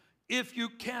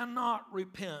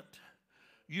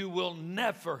 you will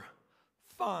never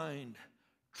find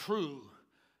true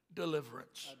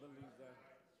deliverance.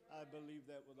 I believe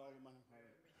that with all of my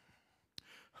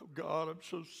heart. Oh God, I'm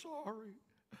so sorry.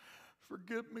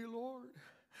 Forgive me, Lord.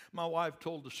 My wife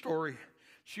told the story.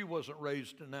 She wasn't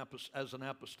raised as an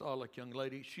apostolic young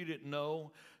lady. She didn't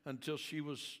know until she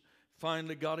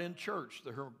finally got in church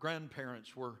that her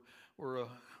grandparents were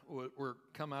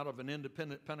come out of an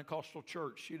independent Pentecostal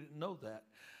church. She didn't know that.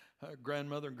 Her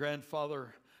grandmother and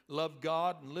grandfather loved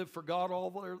God and lived for God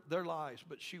all their lives,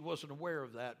 but she wasn't aware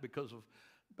of that because of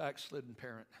backslidden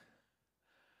parent.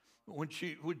 When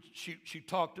she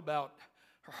talked about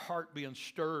her heart being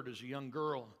stirred as a young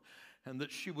girl, and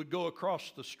that she would go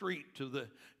across the street to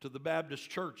the Baptist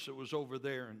church that was over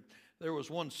there, and there was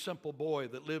one simple boy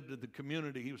that lived in the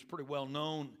community. He was pretty well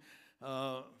known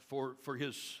for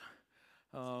his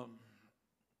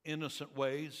innocent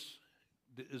ways.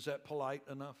 Is that polite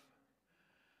enough?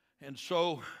 And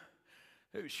so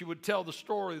she would tell the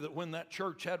story that when that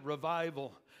church had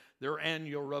revival, their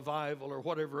annual revival or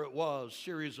whatever it was,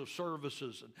 series of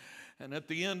services, and at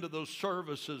the end of those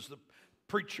services, the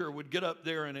preacher would get up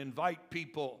there and invite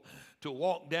people to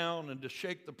walk down and to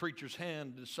shake the preacher's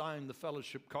hand to sign the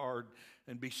fellowship card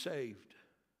and be saved.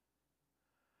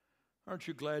 Aren't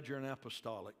you glad you're an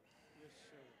apostolic? Yes,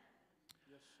 sir.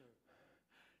 Yes, sir.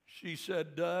 She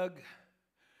said, Doug,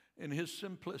 in his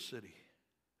simplicity,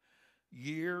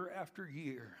 year after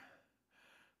year,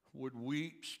 would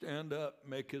weep, stand up,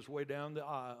 make his way down the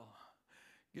aisle,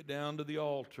 get down to the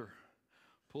altar,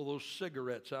 pull those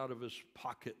cigarettes out of his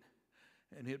pocket,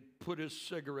 and he'd put his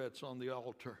cigarettes on the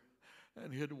altar,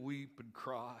 and he'd weep and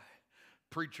cry.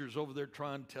 Preachers over there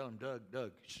trying to tell him, Doug,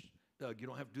 you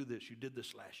don't have to do this. You did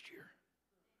this last year.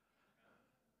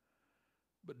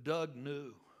 But Doug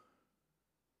knew.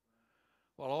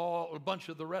 While a bunch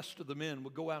of the rest of the men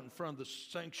would go out in front of the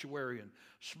sanctuary and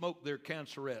smoke their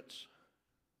cancerettes,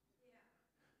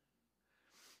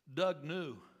 Doug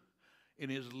knew in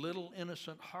his little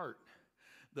innocent heart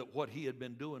that what he had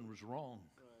been doing was wrong.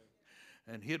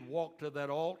 And he'd walk to that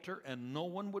altar and no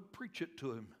one would preach it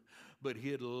to him, but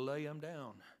he'd lay him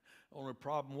down. Only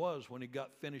problem was when he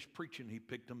got finished preaching, he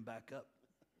picked him back up.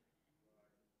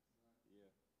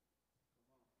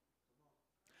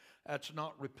 That's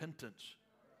not repentance.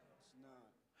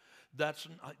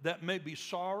 That may be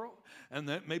sorrow, and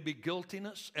that may be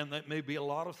guiltiness, and that may be a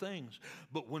lot of things.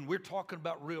 But when we're talking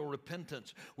about real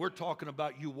repentance, we're talking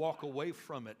about you walk away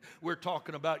from it. We're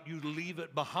talking about you leave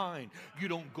it behind. You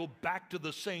don't go back to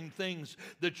the same things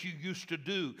that you used to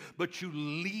do, but you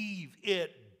leave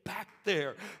it back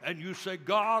there and you say,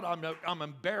 God, I'm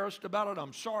embarrassed about it.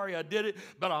 I'm sorry I did it,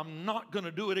 but I'm not going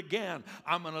to do it again.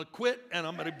 I'm going to quit and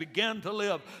I'm going to begin to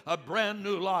live a brand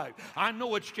new life. I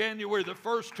know it's January the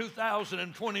 1st,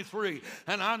 2023,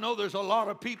 and I know there's a lot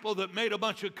of people that made a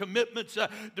bunch of commitments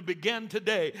to begin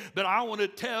today, but I want to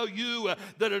tell you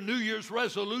that a New Year's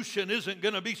resolution isn't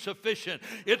going to be sufficient.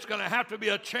 It's going to have to be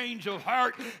a change of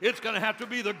heart. It's going to have to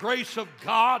be the grace of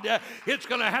God. It's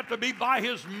going to have to be by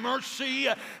His mercy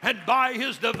and by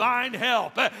His divine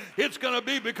help. It's going to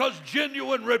be because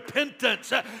genuine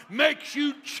repentance makes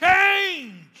you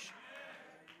change.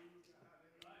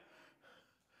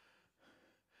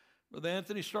 Brother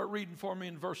Anthony, start reading for me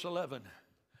in verse 11.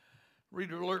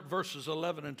 Read alert verses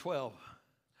 11 and 12.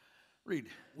 Read.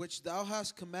 Which thou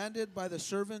hast commanded by the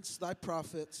servants thy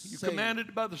prophets. You saying,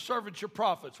 commanded by the servants your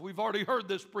prophets. We've already heard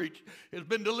this preached. It's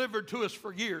been delivered to us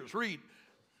for years. Read.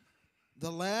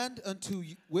 The land unto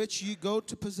which ye go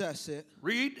to possess it.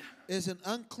 Read. Is an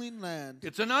unclean land.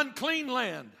 It's an unclean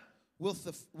land. With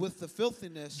the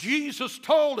filthiness. Jesus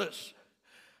told us,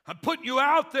 I'm putting you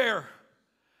out there,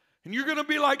 and you're going to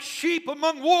be like sheep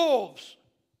among wolves.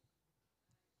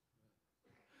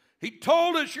 He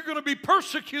told us you're going to be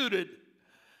persecuted.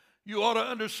 You ought to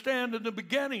understand in the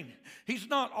beginning, He's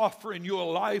not offering you a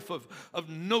life of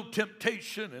no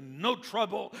temptation and no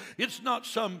trouble. It's not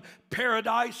some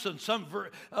paradise and some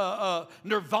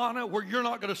nirvana where you're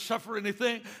not going to suffer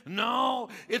anything. No,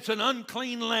 it's an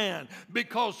unclean land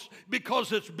because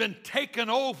it's been taken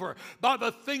over by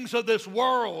the things of this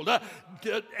world.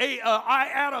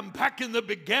 Adam, back in the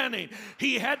beginning,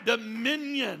 he had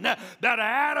dominion. That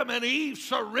Adam and Eve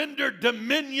surrendered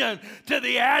dominion to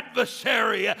the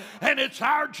adversary. And it's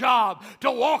our job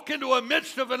to walk into a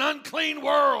midst of an unclean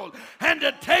world and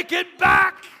to take it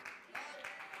back.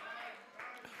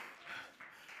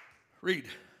 Read.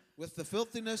 With the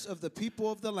filthiness of the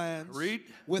people of the lands. Read.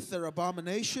 With their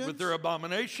abominations. With their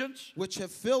abominations. Which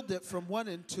have filled it from one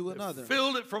end to another.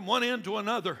 Filled it from one end to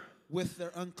another. With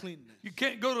their uncleanness. You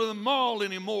can't go to the mall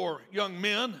anymore, young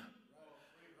men,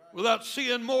 without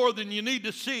seeing more than you need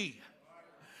to see.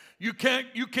 We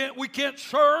can't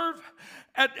serve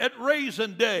at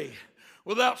Raisin Day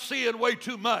without seeing way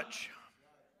too much.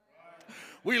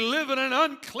 We live in an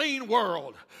unclean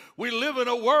world. We live in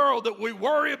a world that we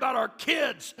worry about our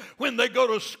kids when they go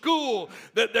to school,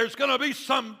 that there's going to be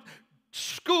some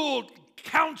school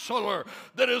counselor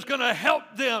that is going to help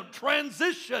them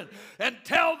transition and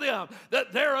tell them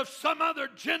that they're of some other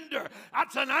gender.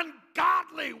 That's an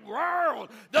ungodly world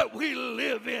that we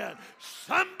live in.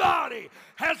 Somebody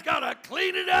has got to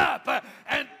clean it up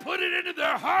and put it into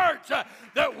their hearts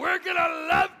that we're going to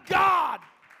love God.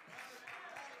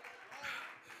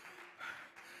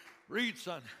 Read,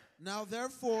 son. Now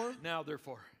therefore,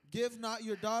 give not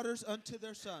your daughters unto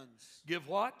their sons. Give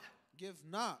what? Give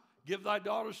not. Give thy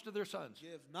daughters to their sons.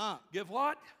 Give not. Give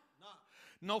what? Not.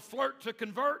 No flirt to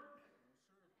convert.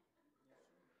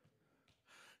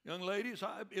 Young ladies,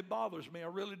 it bothers me. I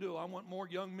really do. I want more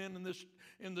young men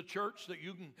in the church that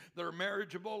are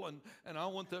marriageable, and I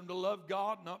want them to love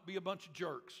God, not be a bunch of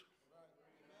jerks.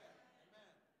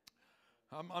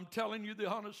 I'm telling you the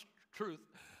honest truth.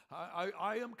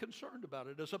 I am concerned about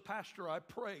it. As a pastor, I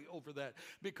pray over that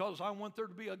because I want there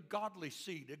to be a godly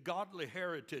seed, a godly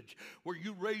heritage where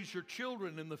you raise your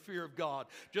children in the fear of God,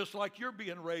 just like you're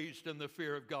being raised in the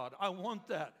fear of God. I want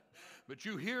that. But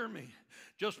you hear me.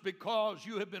 Just because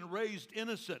you have been raised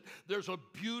innocent, there's a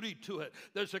beauty to it.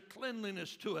 There's a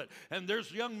cleanliness to it. And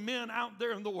there's young men out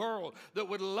there in the world that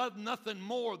would love nothing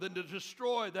more than to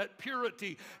destroy that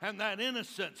purity and that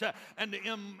innocence and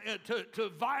to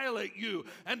violate you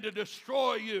and to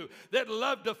destroy you, that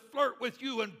love to flirt with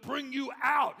you and bring you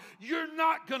out. You're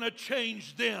not going to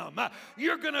change them.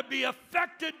 You're going to be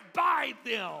affected by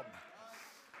them.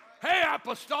 Hey,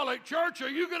 Apostolic Church, are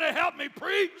you going to help me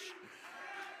preach?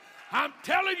 I'm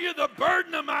telling you the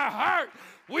burden of my heart.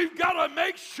 We've got to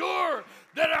make sure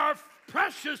that our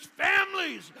precious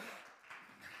families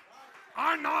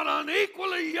are not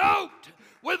unequally yoked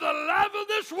with the love of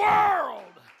this world.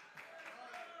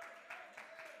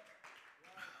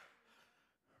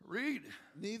 Read.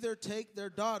 Neither take their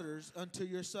daughters unto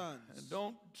your sons. And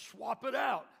don't swap it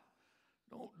out.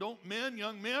 Don't men,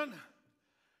 young men.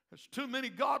 There's too many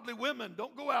godly women.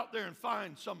 Don't go out there and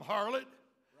find some harlot.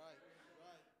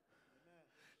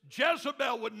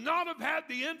 Jezebel would not have had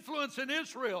the influence in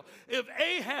Israel if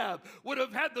Ahab would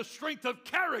have had the strength of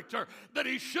character that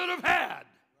he should have had.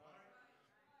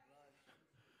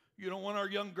 You don't want our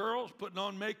young girls putting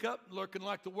on makeup, looking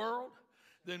like the world?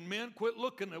 Then men, quit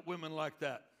looking at women like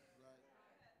that.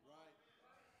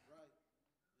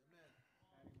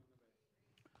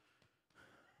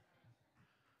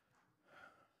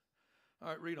 All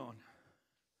right, read on.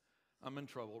 I'm in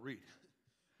trouble. Read.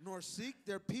 Nor seek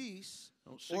their peace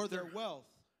or their wealth.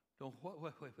 Don't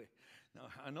wait.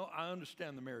 Now I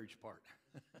understand the marriage part,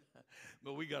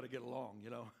 but we got to get along, you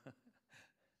know.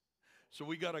 So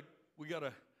we got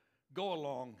to go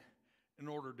along in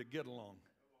order to get along.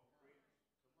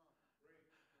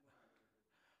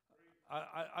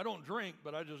 I don't drink,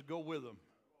 but I just go with them.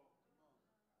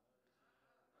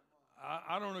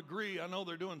 I don't agree. I know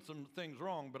they're doing some things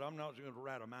wrong, but I'm not going to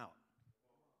rat them out.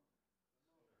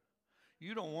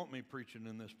 You don't want me preaching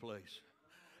in this place.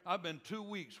 I've been 2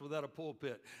 weeks without a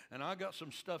pulpit, and I got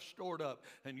some stuff stored up,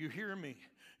 and you hear me.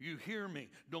 You hear me.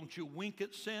 Don't you wink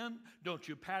at sin. Don't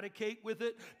you paticate with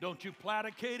it. Don't you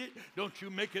platicate it. Don't you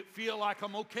make it feel like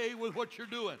I'm okay with what you're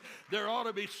doing. There ought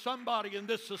to be somebody in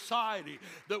this society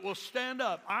that will stand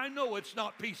up. I know it's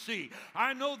not PC.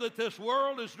 I know that this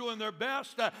world is doing their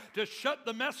best to shut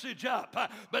the message up.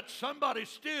 But somebody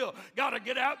still got to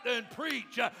get out there and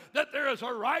preach that there is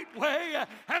a right way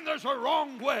and there's a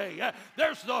wrong way.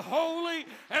 There's the holy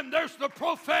and there's the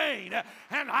profane.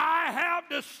 And I have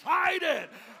decided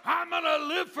I'm going to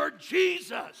live for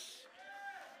Jesus.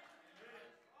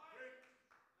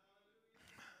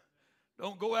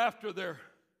 Don't go after their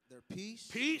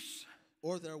peace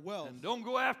or their wealth. And don't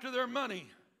go after their money.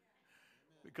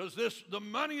 Because the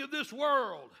money of this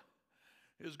world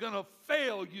is going to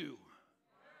fail you.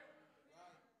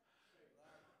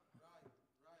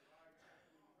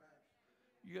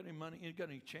 You got any money? You got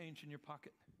any change in your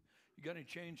pocket? You got any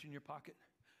change in your pocket?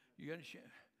 You got any change?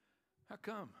 How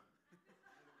come?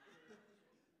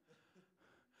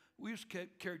 We used to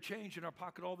carry change in our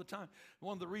pocket all the time.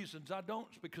 One of the reasons I don't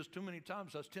is because too many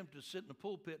times I was tempted to sit in the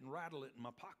pulpit and rattle it in my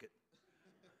pocket.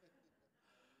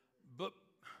 But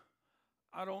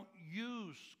I don't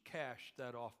use cash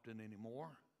that often anymore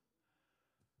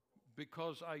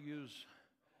because I use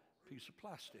a piece of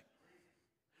plastic.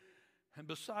 And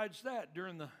besides that,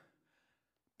 during the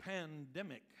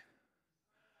pandemic,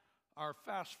 our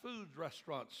fast food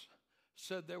restaurants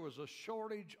said there was a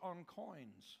shortage on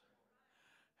coins.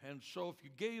 And so if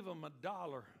you gave them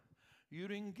 $1, you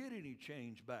didn't get any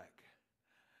change back.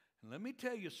 And let me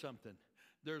tell you something.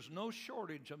 There's no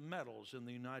shortage of metals in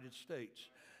the United States.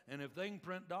 And if they can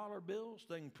print dollar bills,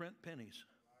 they can print pennies.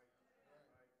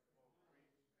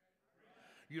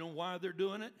 You know why they're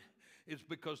doing it? It's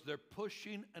because they're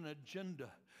pushing an agenda.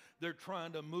 They're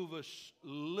trying to move us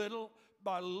little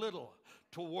by little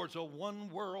towards a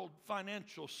one-world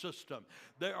financial system.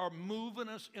 They are moving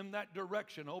us in that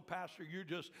direction. Oh, Pastor,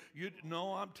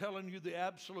 no, I'm telling you the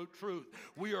absolute truth.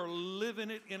 We are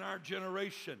living it in our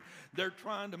generation. They're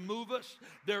trying to move us.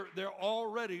 They're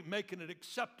already making it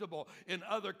acceptable in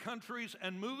other countries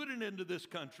and moving it into this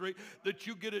country that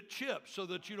you get it chipped so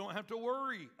that you don't have to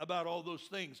worry about all those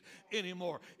things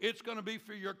anymore. It's going to be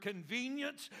for your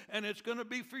convenience and it's going to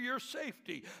be for your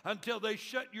safety until they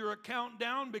shut your account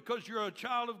down because you're a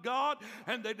child of God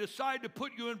and they decide to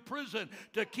put you in prison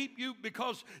to keep you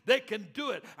because they can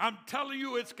do it. I'm telling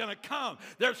you it's going to come.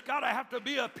 There's got to have to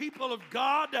be a people of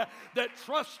God that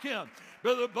trust Him.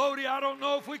 Brother Bodie, I don't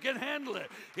know if we can handle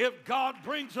it. If God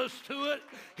brings us to it,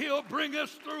 He'll bring us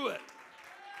through it.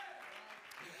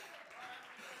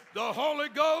 The Holy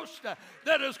Ghost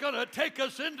that is going to take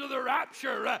us into the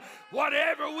rapture,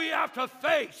 whatever we have to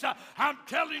face, I'm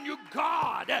telling you,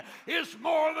 God is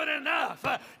more than enough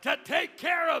to take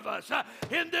care of us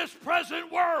in this present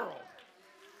world.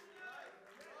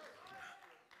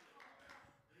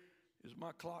 Is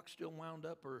my clock still wound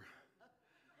up or?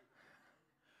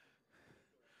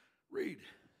 Read.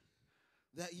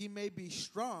 That ye may be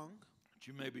strong. That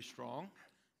you may be strong.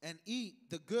 And eat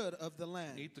the good of the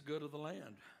land. Eat the good of the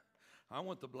land. I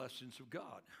want the blessings of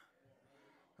God.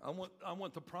 I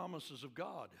want the promises of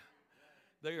God.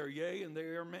 They are yea and they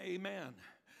are amen.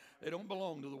 They don't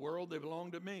belong to the world. They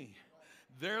belong to me.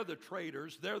 They're the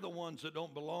traitors. They're the ones that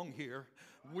don't belong here.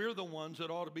 We're the ones that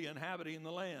ought to be inhabiting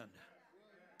the land.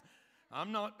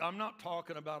 I'm not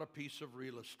talking about a piece of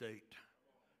real estate.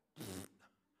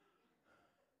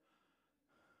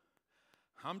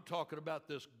 I'm talking about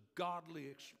this godly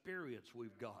experience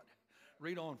we've got.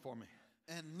 Read on for me.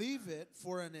 And leave it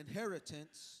for an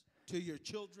inheritance to your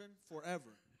children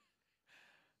forever.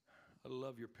 I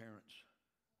love your parents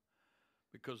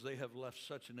because they have left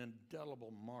such an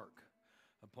indelible mark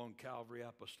upon Calvary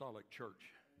Apostolic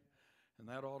Church. And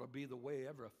that ought to be the way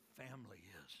every family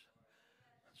is.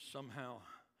 Somehow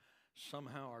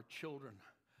our children,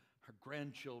 our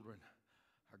grandchildren,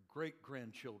 our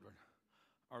great-grandchildren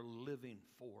are living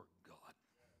for God.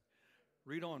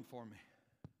 Read on for me.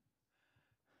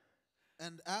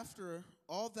 And after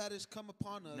all that has come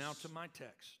upon us. Now to my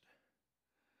text.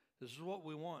 This is what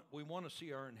we want. We want to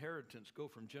see our inheritance go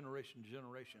from generation to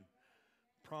generation.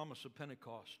 Promise of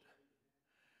Pentecost.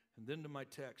 And then to my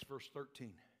text, verse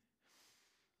 13.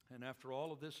 And after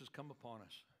all of this has come upon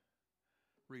us.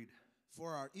 Read.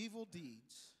 For our evil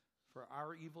deeds. For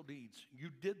our evil deeds. You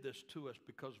did this to us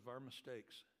because of our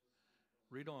mistakes.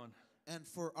 Read on. And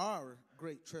for our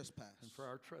great trespass. And for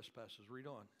our trespasses. Read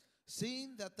on.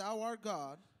 Seeing that thou art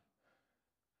God,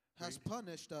 hast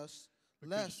punished us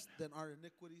less than our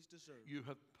iniquities deserve. You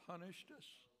have punished us.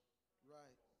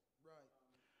 Right.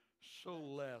 So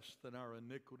less than our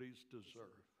iniquities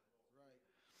deserve.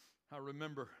 Right. I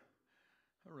remember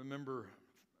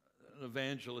an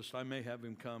evangelist. I may have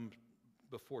him come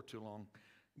before too long.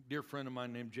 Dear friend of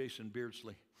mine named Jason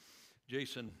Beardsley.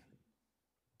 Jason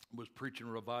was preaching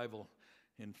revival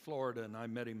in Florida, and I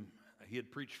met him. He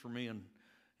had preached for me in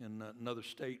another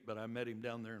state, but I met him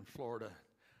down there in Florida.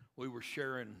 We were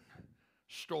sharing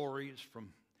stories from,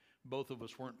 both of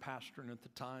us weren't pastoring at the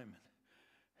time.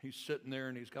 He's sitting there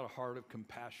and he's got a heart of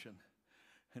compassion.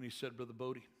 And he said, Brother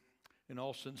Bodie, in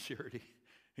all sincerity,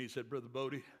 he said, Brother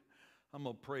Bodie, I'm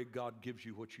going to pray God gives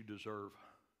you what you deserve.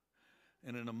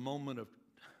 And in a moment of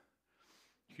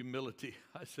humility,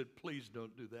 I said, please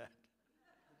don't do that.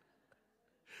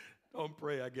 Don't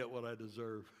pray I get what I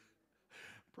deserve.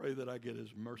 Pray that I get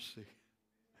his mercy.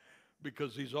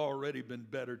 Because he's already been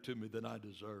better to me than I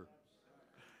deserve.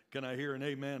 Can I hear an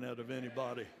amen out of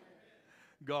anybody?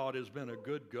 God has been a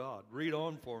good God. Read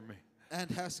on for me. And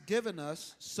has given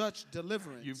us such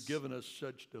deliverance. You've given us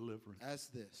such deliverance. As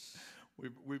this.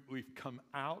 We've come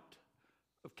out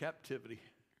of captivity.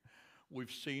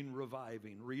 We've seen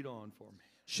reviving. Read on for me.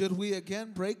 Should we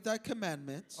again break thy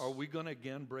commandments? Are we going to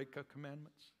again break our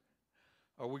commandments?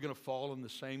 Are we going to fall in the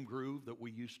same groove that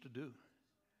we used to do?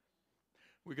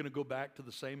 We're going to go back to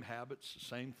the same habits, the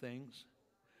same things.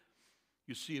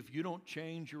 You see, if you don't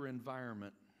change your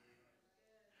environment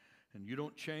and you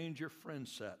don't change your friend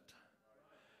set,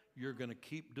 you're going to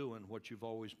keep doing what you've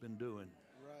always been doing.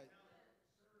 Right.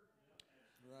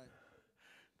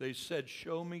 They said,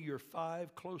 show me your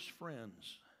 5 close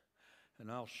friends,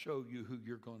 and I'll show you who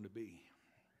you're going to be.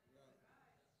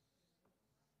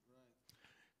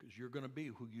 Because you're going to be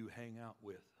who you hang out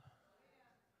with.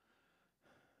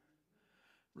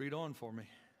 Read on for me.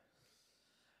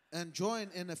 And join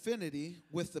in affinity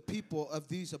with the people of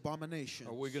these abominations.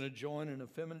 Are we going to join in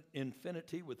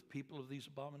infinity with the people of these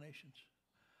abominations?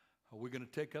 Are we going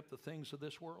to take up the things of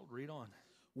this world? Read on.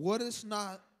 Wouldest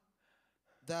not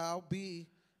thou be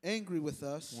angry with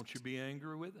us? Won't you be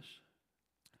angry with us?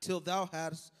 Till thou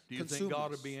hadst Do you consumed think God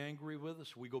us? would be angry with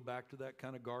us? We go back to that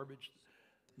kind of garbage?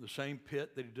 The same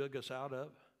pit that he dug us out of?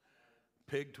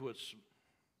 Pig to its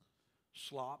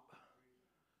slop?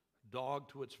 Dog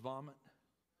to its vomit?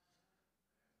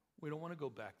 We don't want to go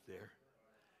back there.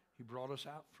 He brought us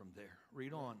out from there.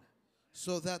 Read on.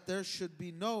 So that there should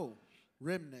be no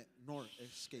remnant nor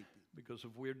escaping. Because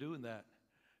if we're doing that,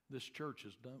 this church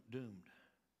is doomed.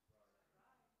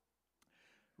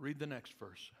 Read the next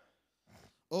verse.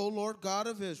 O Lord God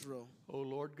of Israel. O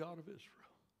Lord God of Israel.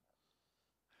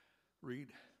 Read.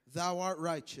 Thou art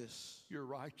righteous. You're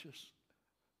righteous.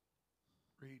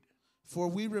 Read. For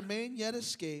we remain yet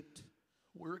escaped.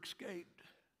 We're escaped.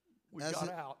 We As got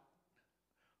it- out.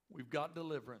 We've got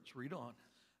deliverance. Read on.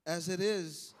 As it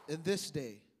is in this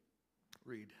day.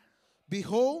 Read.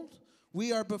 Behold,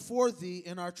 we are before thee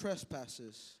in our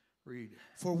trespasses. Read.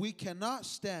 For we cannot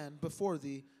stand before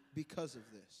thee because of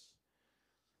this.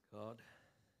 God,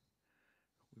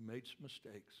 we made some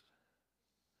mistakes.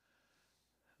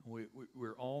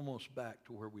 We're almost back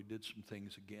to where we did some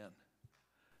things again.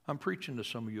 I'm preaching to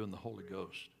some of you in the Holy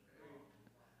Ghost.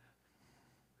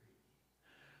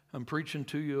 I'm preaching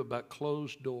to you about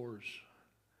closed doors,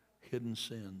 hidden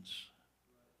sins.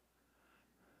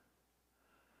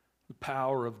 The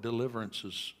power of deliverance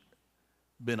has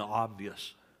been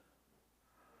obvious.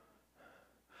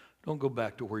 Don't go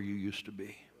back to where you used to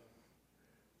be.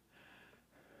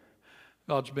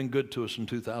 God's been good to us in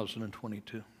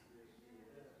 2022.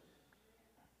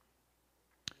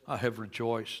 I have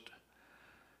rejoiced.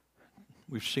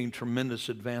 We've seen tremendous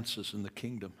advances in the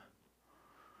kingdom.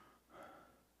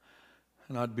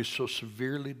 And I'd be so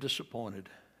severely disappointed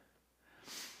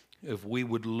if we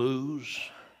would lose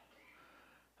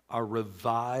our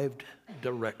revived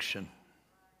direction,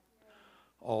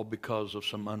 all because of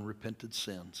some unrepented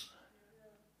sins.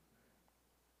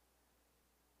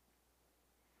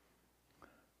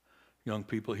 Young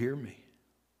people, hear me.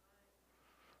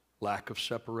 Lack of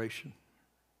separation,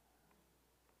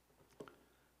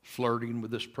 flirting with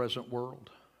this present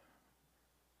world,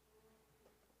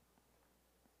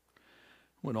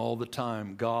 when all the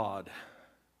time God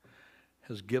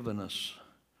has given us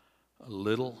a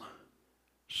little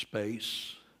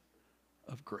space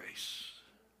of grace.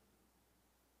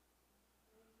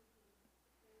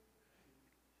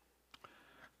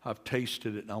 I've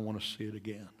tasted it and I want to see it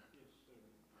again.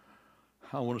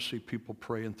 I want to see people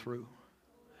praying through.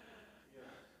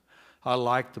 I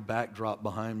like the backdrop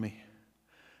behind me,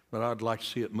 but I'd like to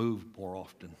see it move more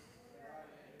often.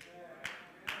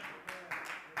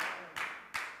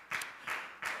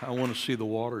 I want to see the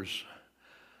waters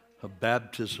of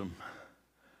baptism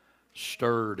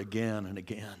stirred again and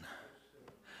again.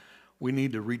 We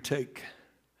need to retake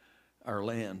our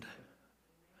land.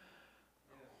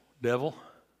 Devil,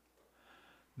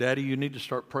 Daddy, you need to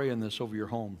start praying this over your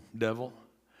home. Devil,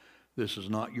 this is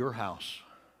not your house.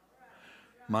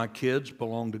 My kids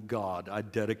belong to God. I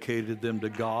dedicated them to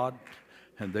God,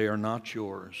 and they are not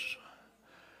yours.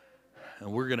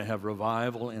 And we're going to have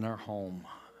revival in our home.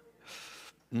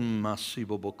 Let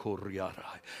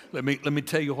me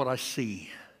tell you what I see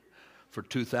for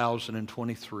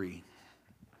 2023.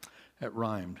 That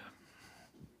rhymed.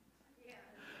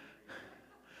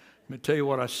 Let me tell you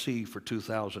what I see for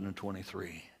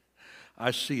 2023.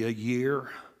 I see a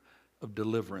year of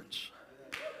deliverance.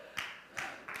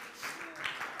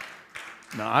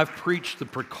 Now, I've preached the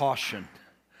precaution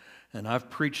and I've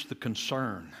preached the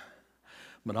concern,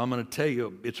 but I'm going to tell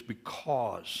you it's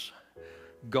because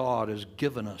God has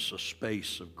given us a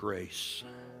space of grace,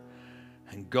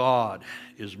 and God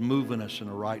is moving us in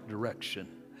the right direction,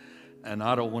 and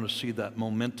I don't want to see that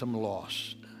momentum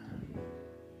lost.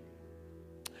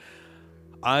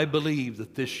 I believe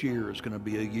that this year is going to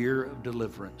be a year of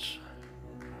deliverance,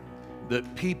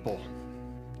 that people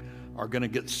are going to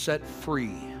get set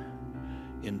free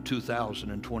in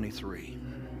 2023.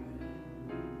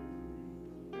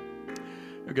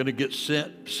 They're going to get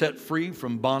set free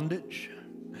from bondage.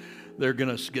 They're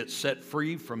going to get set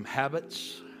free from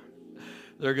habits.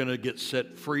 They're going to get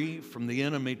set free from the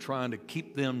enemy trying to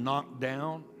keep them knocked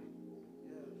down.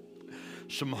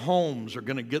 Some homes are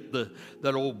going to get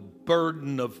that old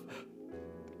burden of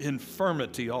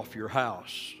infirmity off your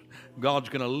house. God's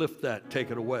going to lift that,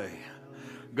 take it away.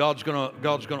 God's going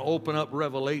to open up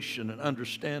revelation and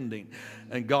understanding,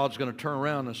 and God's going to turn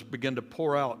around and begin to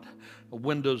pour out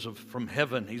windows from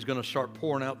heaven. He's going to start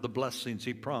pouring out the blessings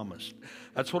He promised.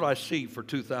 That's what I see for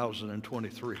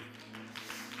 2023.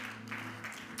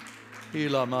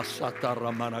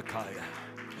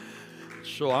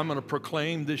 So I'm going to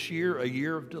proclaim this year a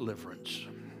year of deliverance,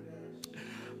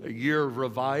 a year of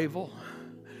revival,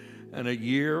 and a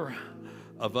year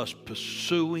of us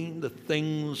pursuing the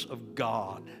things of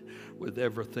God with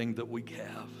everything that we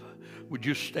have. Would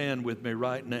you stand with me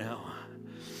right now?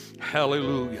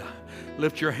 Hallelujah.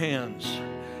 Lift your hands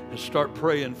and start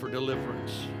praying for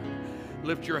deliverance.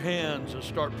 Lift your hands and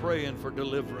start praying for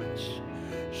deliverance.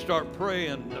 Start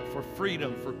praying for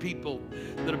freedom for people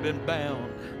that have been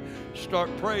bound.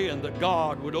 Start praying that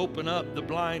God would open up the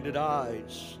blinded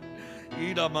eyes.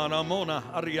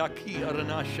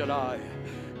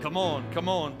 Come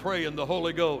on, pray in the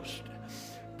Holy Ghost.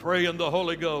 Pray in the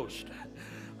Holy Ghost.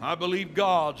 I believe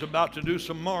God's about to do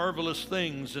some marvelous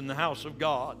things in the house of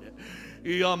God.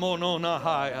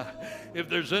 If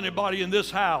there's anybody in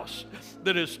this house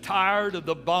that is tired of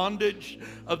the bondage,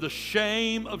 of the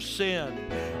shame of sin,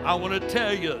 I want to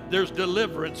tell you there's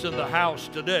deliverance in the house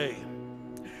today.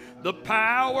 The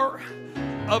power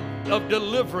of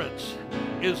deliverance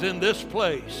is in this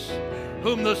place.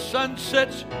 Whom the Son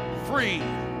sets free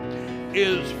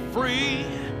is free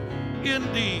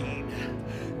indeed.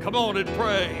 Come on and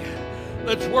pray.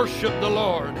 Let's worship the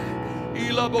Lord.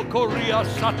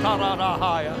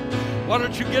 Why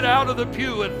don't you get out of the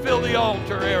pew and fill the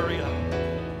altar area?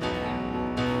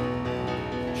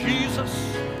 Jesus.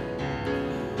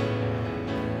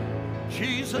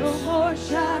 No more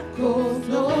shackles,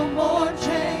 no